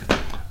Premier League,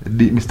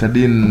 Mr.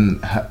 Dean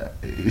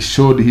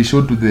showed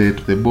to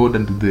the board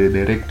and to the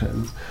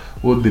directors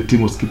what the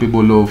team was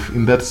capable of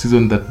in that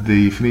season that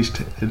they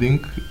finished. I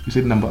think you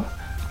said number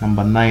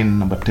 9,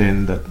 number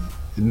 10, that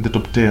in the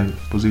top 10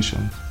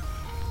 position.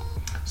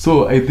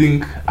 So I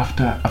think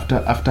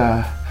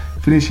after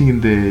finishing in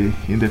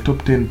the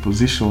top 10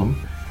 position,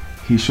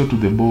 he showed to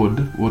the board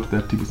what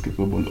that team is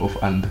capable of,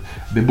 and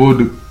the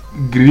board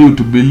grew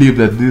to believe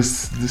that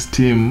this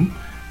team,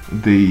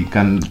 they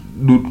can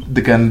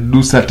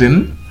do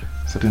certain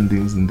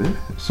things in there.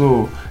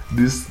 So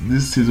this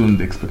season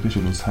the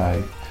expectation was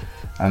high,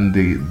 and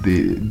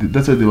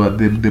that's why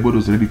the board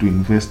was ready to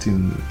invest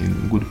in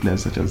good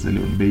players such as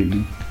Leon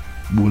Bailey,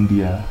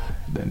 Bundia,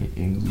 Danny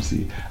Ings, you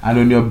see. And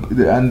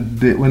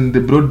when the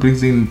board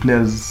brings in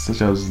players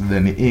such as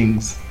Danny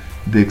Ings,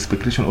 the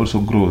expectation also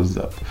grows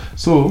up.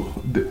 So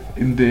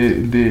when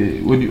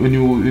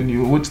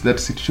you watch that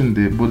situation,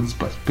 the board's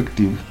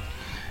perspective,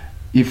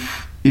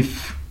 if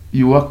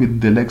you work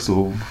with the likes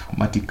of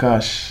Matty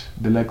Cash,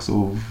 the likes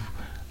of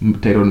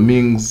Tyrone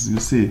Mings, you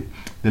see,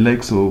 the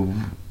likes of,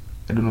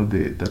 I don't know,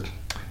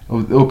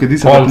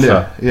 this other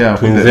player,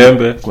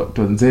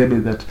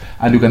 Twinzebe, that,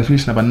 and you can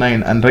finish number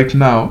 9. And right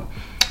now,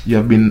 you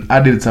have been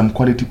added some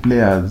quality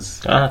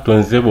players.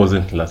 Twinzebe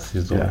wasn't last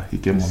season. Yeah, he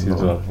came this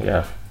season.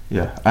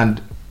 Yeah, and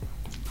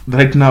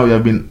right now you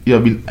have been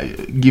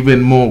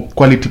given more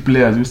quality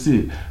players, you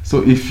see.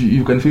 So if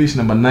you can finish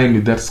number 9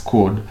 with that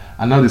squad,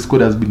 and now the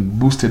squad has been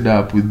boosted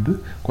up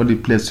with quality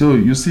players, so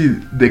you see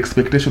the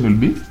expectation will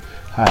be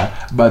high.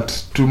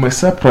 But to my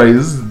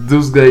surprise,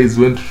 those guys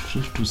went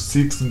to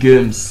 6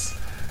 games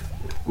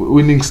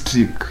winning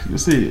streak, you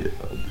see.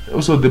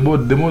 Also the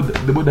board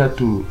had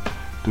to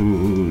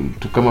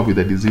come up with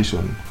a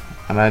decision,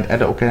 and I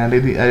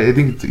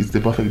think it's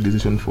the perfect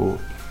decision for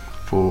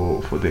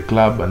the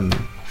club, and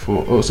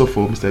also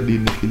for Mr.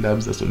 Dean if he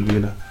loves Aston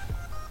Villa.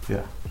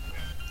 Yeah.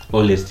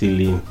 Ole still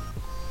in.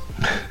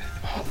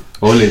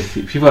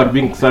 People are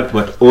being sacked,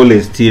 but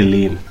Ole still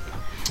in.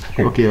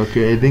 Okay.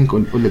 I think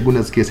Ole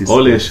Gunnar's case is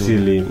Ole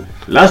still in.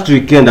 Last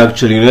weekend,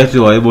 actually, United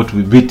were able to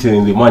be beaten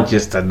in the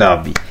Manchester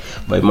derby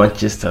by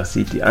Manchester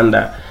City, and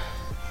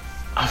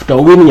after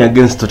winning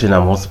against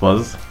Tottenham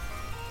Hotspurs,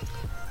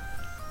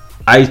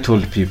 I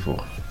told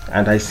people,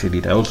 and I said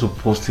it, I also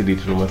posted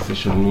it on my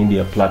social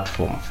media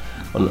platform.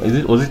 Was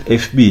it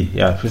FB?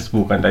 Yeah,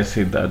 Facebook. And I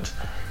said that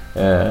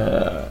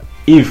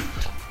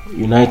if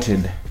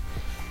United,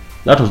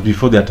 that was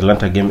before the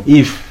Atalanta game,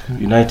 if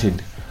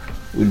United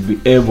will be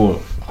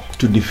able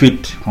to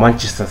defeat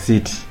Manchester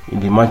City in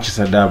the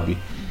Manchester derby,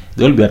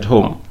 they will be at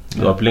home.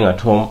 They were playing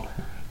at home.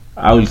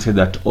 I will say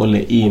that Ole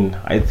in.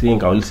 I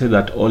will say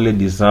that Ole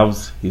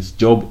deserves his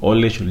job.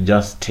 Ole should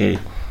just stay.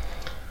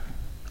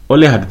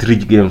 Ole had 3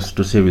 games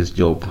to save his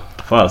job.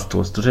 First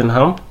was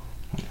Tottenham,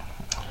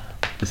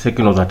 the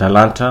second was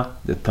Atalanta,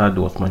 the third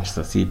was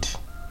Manchester City.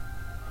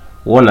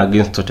 Won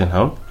against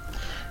Tottenham,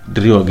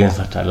 drew against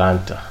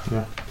Atalanta,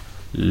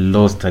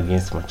 lost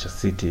against Manchester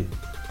City.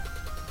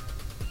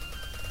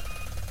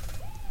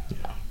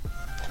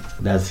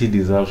 Does he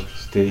deserve to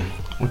stay?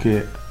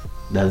 Okay.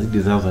 Does he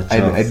deserve a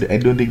chance? I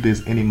don't think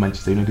there's any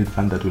Manchester United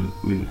fan that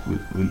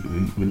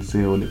will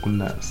say Ole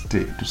Gunnar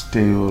to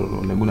stay or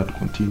Ole Gunnar to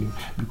continue,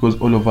 because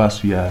all of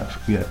us we are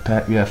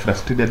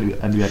frustrated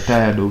and we are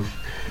tired of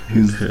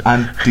his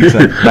antics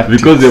and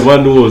tactics. Because the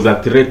one who was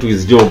a threat to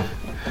his job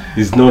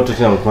is not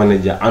Tottenham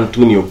manager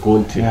Antonio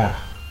Conte. Yeah.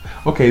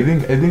 Okay. I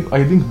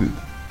think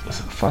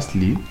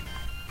firstly,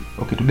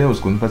 okay, today I was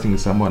conversing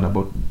with someone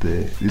about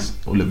this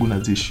Ole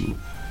Gunnar's issue,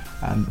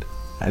 and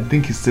I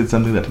think he said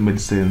something that made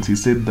sense. He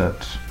said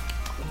that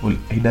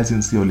he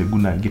doesn't see Ole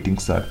Gunnar getting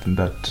sacked in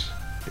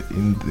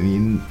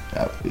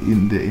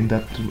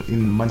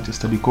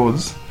Manchester,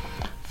 because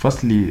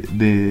firstly,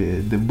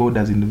 the board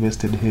has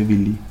invested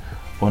heavily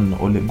on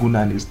Ole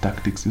Gunnar and his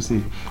tactics. You see,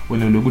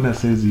 when Ole Gunnar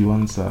says he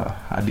wants a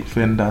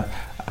defender,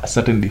 a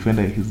certain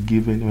defender is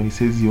given. When he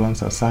says he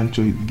wants a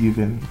Sancho, is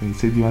given. When he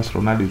says he wants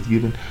Ronaldo, is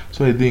given.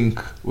 So I think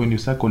when you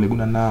sack Ole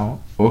Gunnar now,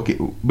 okay,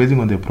 basing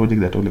on the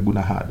project that Ole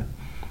Gunnar had,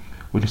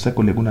 when you sack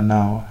Ole Gunnar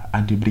now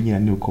and you bring in a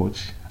new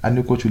coach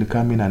will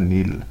come in and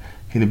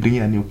he'll bring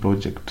in a new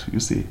project. You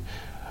see,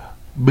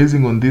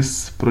 basing on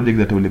this project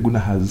that Ole Gunnar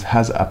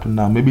has up to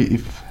now, maybe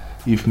if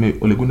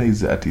Ole Gunnar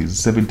is at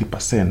his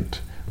 70%,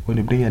 when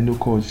you bring a new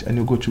coach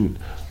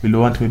will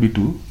want maybe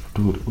to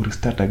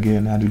restart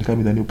again, and will come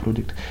with a new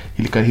project.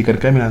 He can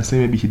come in and say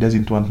maybe he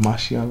doesn't want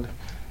Martial,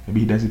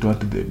 maybe he doesn't want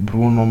the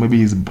Bruno,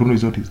 maybe Bruno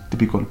is not his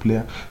typical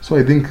player. So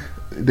I think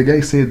the guy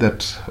said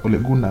that Ole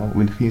Gunnar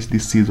will finish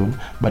this season,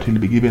 but he'll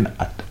be given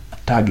a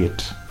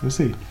target. You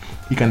see,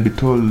 he can be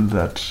told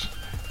that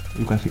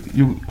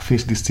you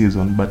finish this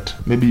season, but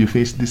maybe you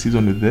finish this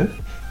season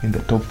in the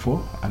top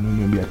 4 and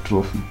win maybe a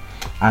trophy.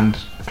 And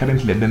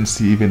currently I don't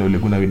see even Ole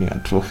Gunnar winning a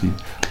trophy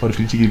or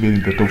finishing even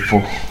in the top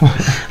 4.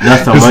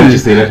 That's a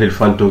Manchester United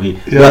fan talking.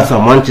 Yeah. That's a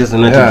Manchester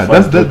United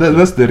fan.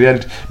 That's the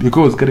reality.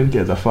 Because currently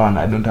as a fan,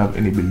 I don't have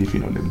any belief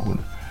in Ole Gunnar.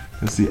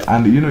 You see,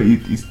 and you know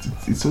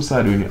it's so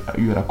sad when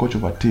you are a coach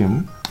of a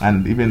team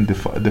and even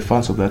the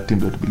fans of that team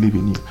don't believe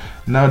in you.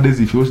 Nowadays,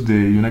 if you watch the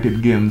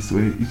United games,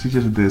 when it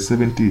reaches the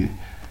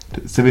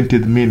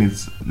 70th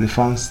minutes, the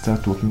fans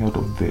start walking out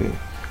of the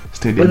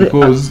stadium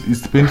because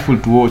it's painful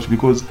to watch.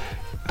 Because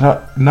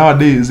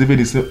nowadays, even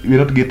we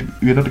are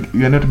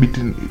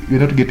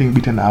not getting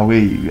beaten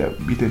away. We are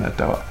beaten at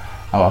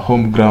our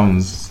home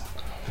grounds.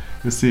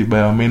 You see, by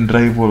our main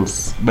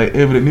rivals, by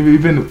even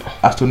the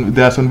Aston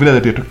Villa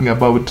that you're talking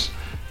about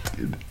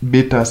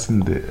beat us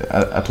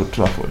at Old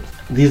Trafford.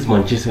 This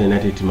Manchester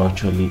United team,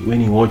 actually,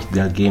 when you watch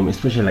their game,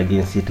 especially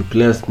against City,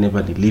 players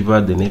never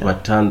delivered, they never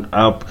turned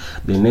up,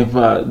 they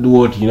never do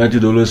what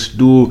United always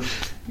do.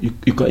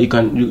 You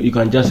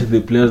can just see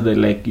the players that,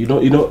 like,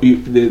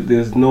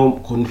 there's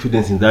no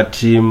confidence in that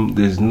team.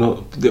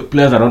 The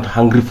players are not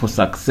hungry for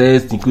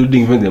success,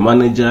 including even the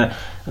manager.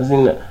 I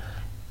think,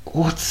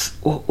 what's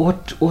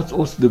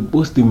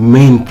the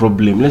main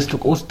problem? Let's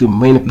talk. What's the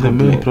main problem?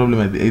 The main problem,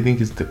 I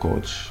think, is the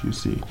coach. You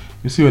see,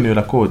 when you're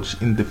a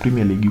coach in the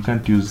Premier League, you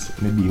can't use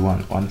maybe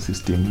one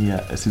system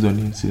here, a season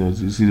in,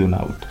 season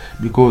out,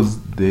 because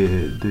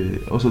the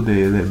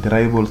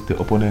rivals, the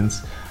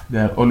opponents, they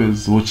are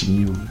always watching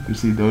you. You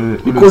see,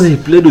 because he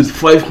played with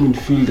 5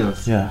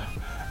 midfielders. Yeah.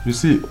 You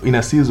see, in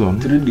a season,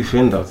 3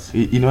 defenders.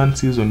 In one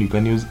season, you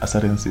can use a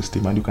certain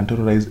system and you can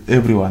terrorize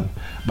everyone.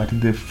 But in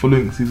the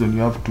following season, you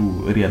have to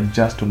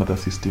readjust to another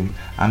system.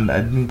 And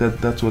I think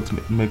that's what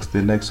makes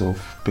the likes of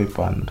Pep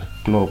and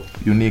Klopp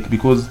unique,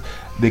 because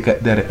they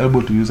are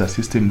able to use a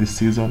system this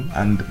season,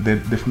 and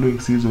the following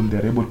season they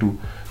are able to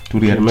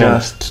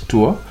readjust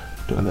to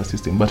another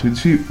system. But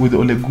with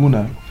Ole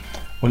Gunnar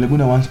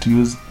wants to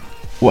use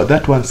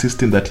that one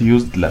system that he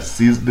used last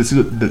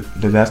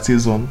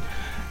season.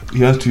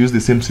 He wants to use the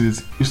same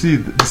season. You see,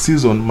 the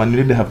season Man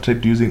United have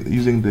tried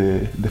using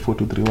the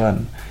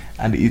 4-2-3-1,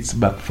 and it's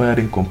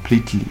backfiring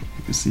completely.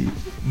 You see,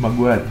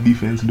 Maguire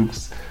defense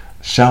looks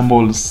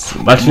shambles.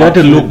 But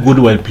United look good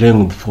while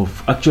playing with 4.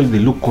 Actually, they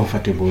look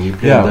comfortable when you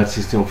play that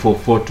system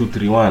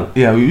 4-2-3-1.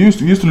 Yeah, we used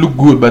to look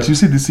good, but you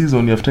see, this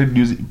season you have tried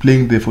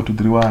playing the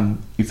 4-2-3-1.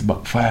 It's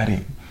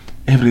backfiring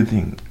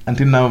everything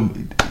until now.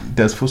 It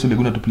has forced Ole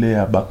Gunnar to play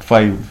a back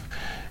 5.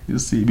 You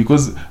see,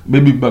 because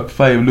maybe back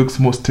 5 looks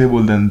more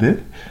stable than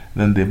the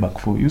back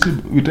 4. You see,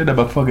 we tried a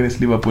back 4 against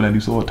Liverpool, and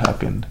you saw what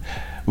happened.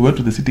 We went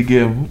to the City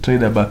game,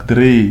 tried a back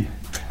 3.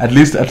 At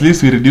least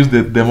we reduced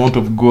the amount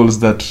of goals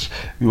that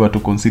we were to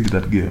concede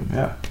that game.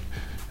 Yeah.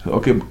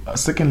 Okay.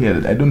 Secondly,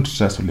 I don't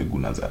trust Ole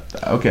Gunnar.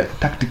 Okay,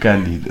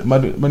 tactically,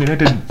 Man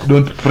United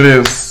don't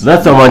press.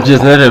 That's a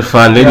Manchester United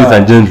fan, ladies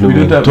and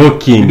gentlemen. We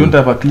don't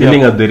have a clear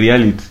telling us the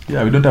reality.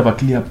 Yeah, we don't have a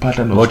clear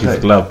pattern of what is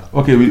club.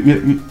 Okay,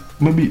 we're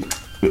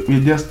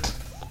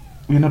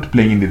not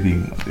playing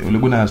anything. Ole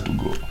Gunnar has to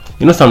go.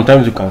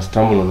 Sometimes you can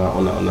stumble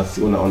on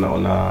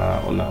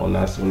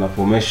a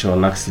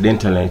formation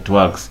accidentally and it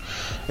works.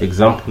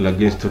 Example,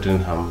 against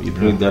Tottenham, you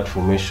played that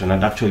formation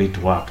and actually it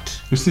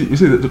worked. You see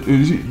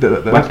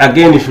that. But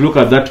again, if you look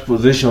at that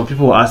position,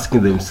 people are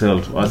asking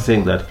themselves, are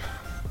saying that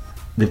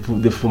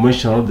the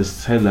formation or the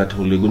style that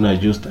Ole Gunnar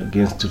used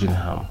against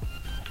Tottenham,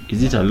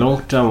 is it a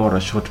long term or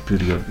a short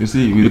period? You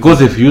see,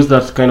 because if you use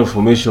that kind of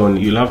formation,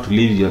 you'll have to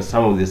leave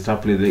some of the star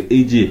players. The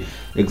AJ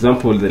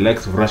example, the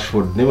likes of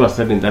Rashford never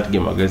started in that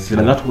game against City,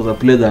 and that was a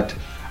play that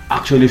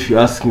actually, if you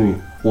ask me,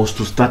 was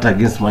to start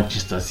against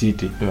Manchester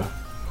City. Yeah.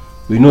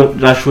 We know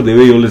Rashford, the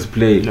way he always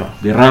play,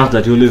 the runs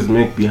that he always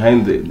make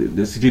behind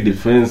the City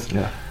defense.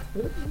 Yeah.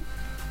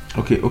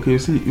 Okay. You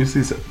see,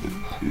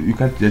 you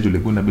can't judge Ole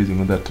Gunnar based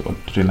on that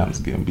Tottenham's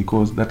game,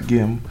 because that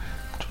game,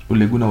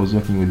 Ole Gunnar was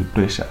working with the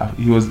pressure.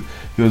 He was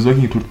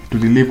working to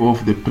relieve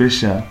off the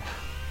pressure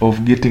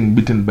of getting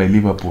beaten by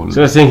Liverpool. So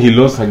you're saying he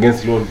lost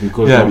against Liverpool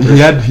because he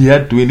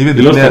had to win. Even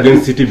he lost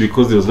against City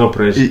because there was no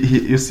pressure.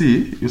 You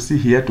see,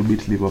 he had to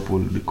beat Liverpool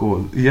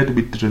because he had to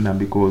beat Tottenham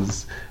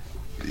because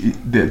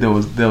there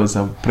was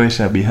some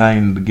pressure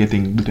behind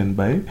getting beaten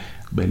by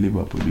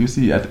Liverpool. You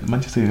see, at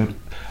Manchester,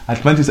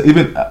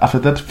 even after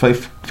that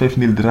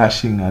 5-0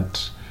 thrashing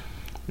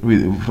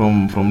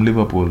from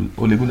Liverpool,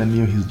 Ole Gunnar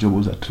knew his job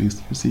was at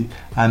risk. You see,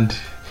 and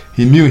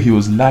he knew he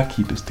was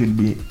lucky to still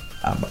be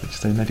a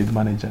Manchester United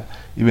manager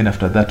even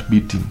after that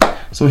beating.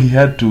 So he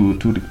had to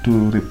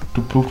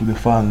prove to the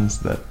fans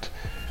that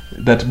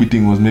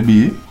beating was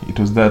maybe it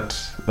was that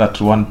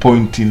one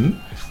point in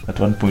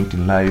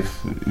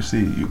life. You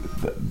see,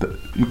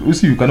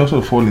 you can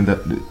also fall in that.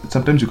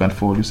 Sometimes you can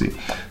fall. You see,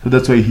 so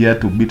that's why he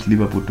had to beat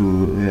Liverpool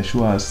to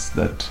reassure us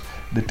that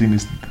the team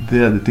is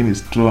there, the team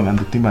is strong, and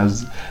the team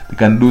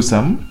can do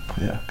some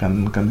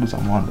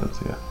wonders.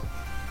 Yeah.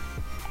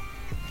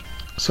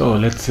 So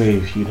let's say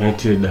if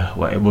United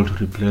were able to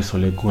replace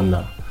Ole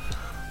Gunnar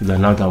with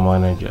another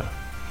manager,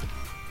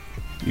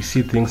 you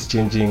see things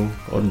changing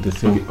or the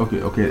same?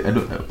 Okay. I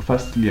don't.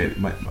 Firstly,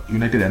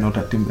 United are not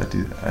a team that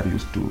are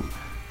used to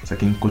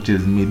sacking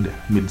coaches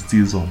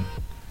mid-season.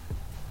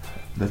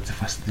 That's the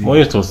first thing.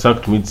 Moyes was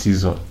sacked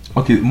mid-season.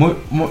 Okay,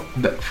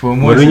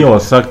 Mourinho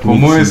was sacked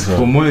mid-season.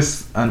 For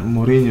Moyes and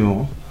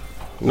Mourinho.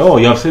 No,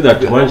 you have said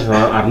that Manchester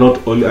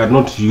are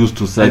not used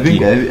to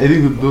sacking. I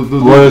think those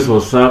Moyes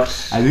was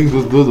sacked. I think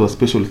those were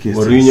special cases.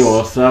 Mourinho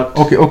was sacked.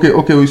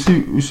 Okay. We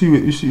see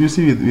with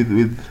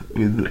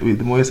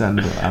Moyes and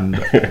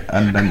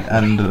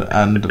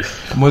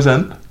Moyes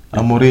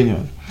and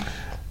Mourinho.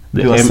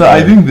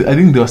 I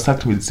think they were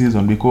sacked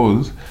mid-season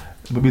because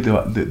maybe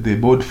the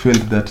board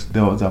felt that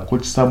there was a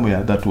coach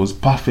somewhere that was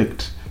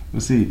perfect.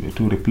 You see,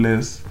 to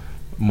replace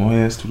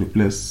Moyes, to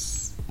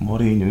replace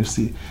Mourinho, you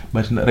see.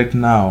 But right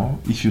now,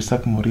 if you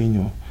sack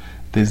Mourinho,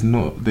 there's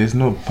not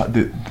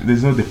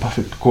the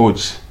perfect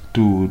coach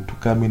to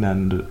come in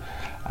and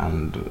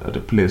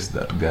replace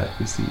that guy,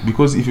 you see.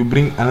 Because if you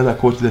bring another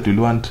coach that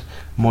will want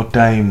more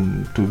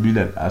time to build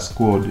a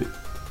squad,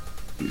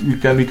 we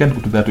can't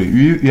go to that way.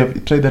 We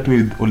have tried that way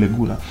with Ole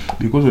Gunnar,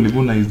 because Ole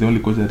Gunnar is the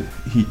only coach that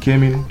he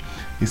came in.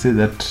 He said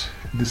that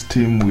this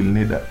team will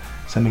need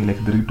something like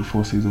 3 to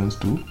 4 seasons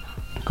to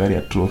carry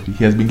a trophy.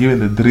 He has been given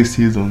the 3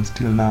 seasons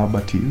till now,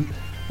 but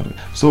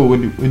so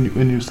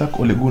when you sack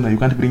Ole Gunnar, you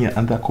can't bring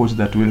another coach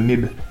that will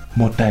need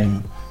more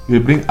time. You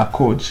bring a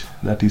coach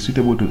that is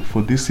suitable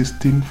for this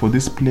system, for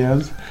these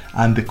players,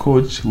 and the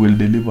coach will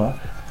deliver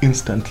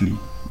instantly.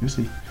 You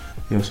see,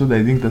 yeah. So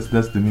I think that's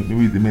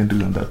maybe the main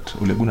reason that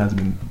Ole Gunnar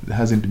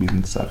hasn't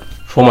been sacked.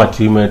 Former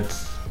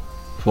teammates,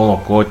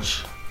 former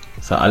coach,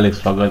 Sir Alex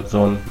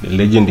Ferguson, the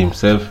legend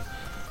himself.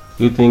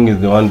 Do you think is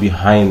the one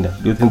behind?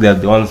 Do you think they are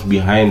the ones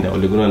behind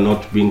Ole Gunnar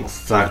not being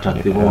sacked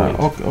at the moment?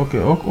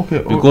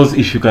 Okay. Because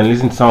if you can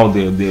listen to some of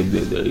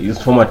his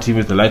former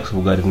teammates, the likes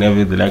of Gary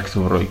Neville, the likes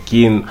of Roy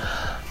Keane,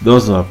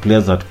 those are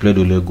players that played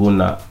Ole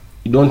Gunnar.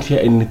 You don't hear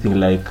anything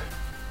like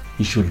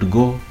he should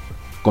go,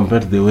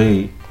 compared to the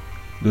way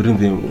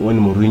when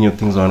Mourinho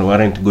things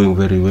weren't going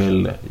very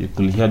well. You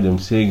could hear them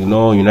saying,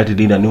 "No, United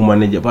need a new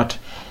manager," but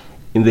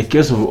in the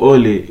case of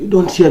Ole, you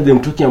don't hear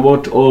them talking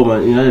about,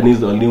 United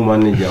needs a new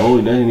manager.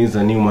 United needs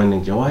a new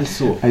manager. Why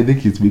so? I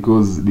think it's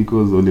because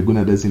Ole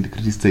Gunnar doesn't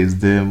criticize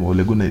them.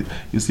 Ole Gunnar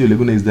is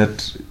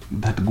that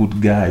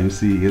good guy. You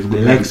see,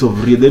 the likes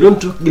of Rio, they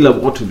don't talk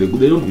about they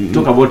don't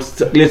talk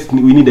about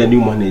we need a new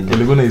manager.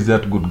 Ole Gunnar is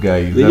that good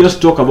guy. They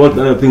just talk about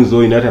other things.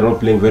 United are not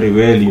playing very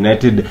well.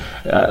 United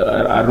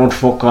are not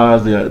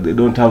focused. They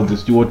don't have the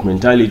Stewart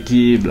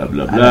mentality. Blah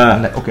blah blah.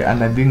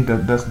 And I think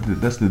that's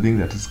the thing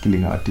that is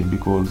killing our team,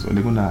 because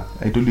Ole Gunnar,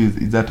 I told you,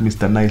 is that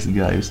Mr. Nice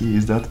guy. You see,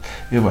 is that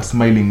ever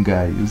smiling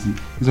guy. You see,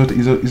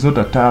 he's not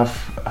a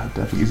tough.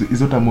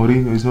 He's not a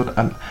Mourinho. He's not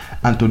an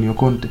Antonio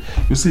Conte.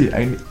 You see,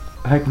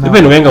 right now,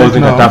 even Wenger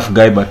wasn't a tough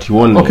guy, but he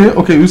won.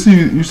 Okay. You see,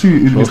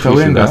 Mr.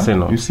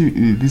 Wenger. You see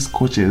these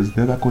coaches,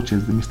 the other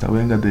coaches, the Mr.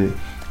 Wenger,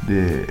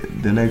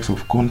 the likes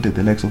of Conte,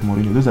 the likes of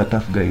Mourinho. Those are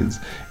tough guys.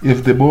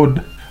 If the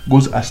board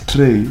goes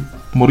astray,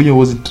 Mourinho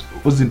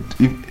wasn't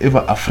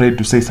ever afraid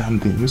to say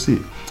something. You see,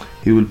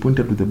 he will point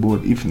out to the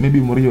board. If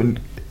maybe Mourinho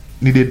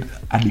needed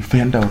a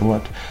defender or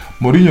what,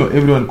 Mourinho,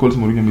 everyone calls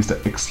Mourinho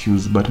Mr.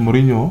 Excuse, but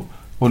Mourinho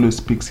always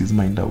speaks his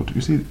mind out.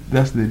 You see,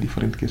 that's the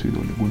different case with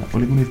Ole Gunnar.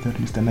 Ole Gunnar is that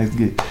Mr. Nice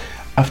guy.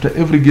 After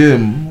every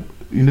game,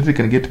 United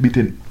can get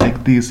beaten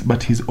like this,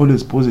 but he's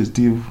always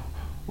positive.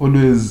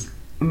 Always,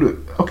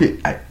 okay.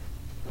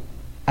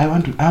 I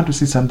want to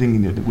see something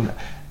in Ole Gunnar.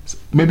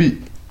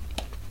 Maybe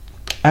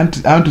I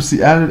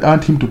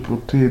want him to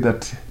portray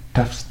that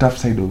tough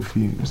side of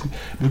him. You see?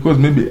 Because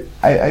maybe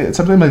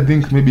sometimes I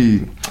think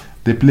maybe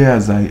the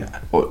players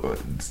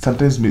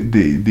sometimes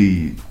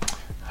they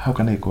how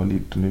can I call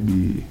it,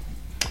 maybe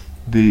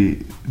they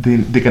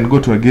can go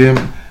to a game,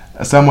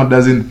 someone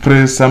doesn't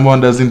press,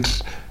 someone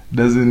doesn't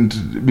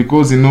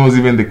because he knows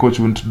even the coach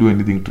won't do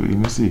anything to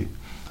him. You see,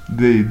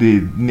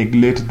 they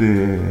neglect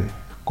the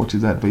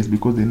coach's advice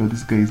because they know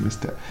this guy is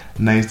Mr.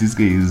 Nice, this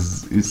guy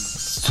is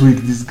sweet,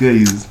 this guy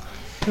is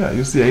Yeah,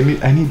 you see,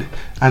 I need,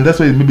 and that's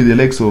why maybe the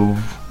likes of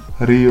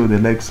Rio, the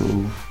likes of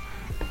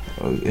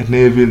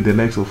Neville, the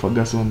likes of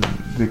Ferguson,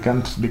 they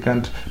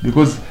can't,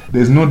 because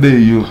there's no day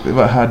you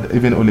ever had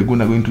even Ole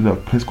Gunnar going to the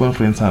press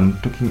conference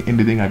and talking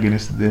anything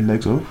against the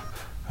likes of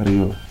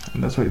Rio.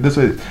 And that's why,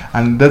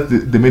 and that's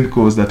the main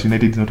cause that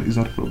United is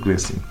not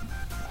progressing.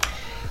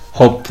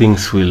 Hope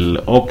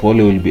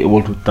Ole will be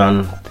able to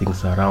turn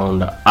things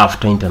around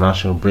after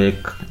international break,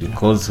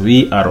 because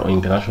we are on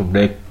international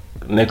break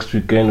next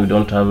weekend. We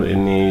don't have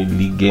any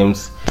league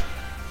games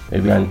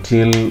maybe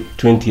until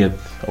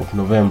 20th of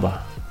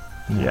November.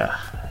 Yeah,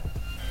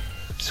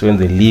 it's when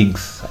the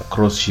leagues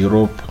across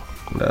Europe,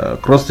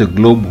 across the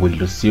globe will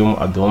resume.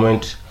 At the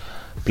moment,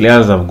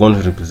 players have gone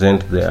to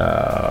represent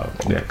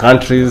their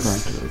countries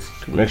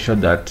to make sure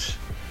that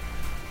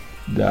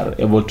they are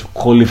able to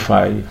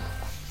qualify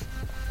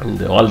in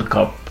the World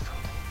Cup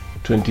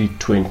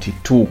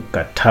 2022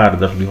 Qatar,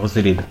 that will be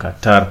hosted in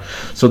Qatar.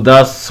 So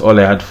that's all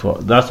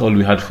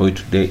we had for you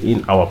today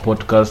in our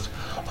podcast.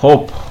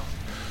 Hope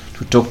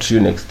to talk to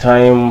you next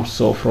time.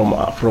 So from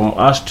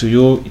us to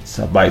you, it's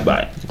a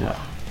bye-bye. Yeah.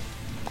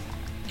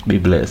 Be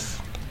blessed.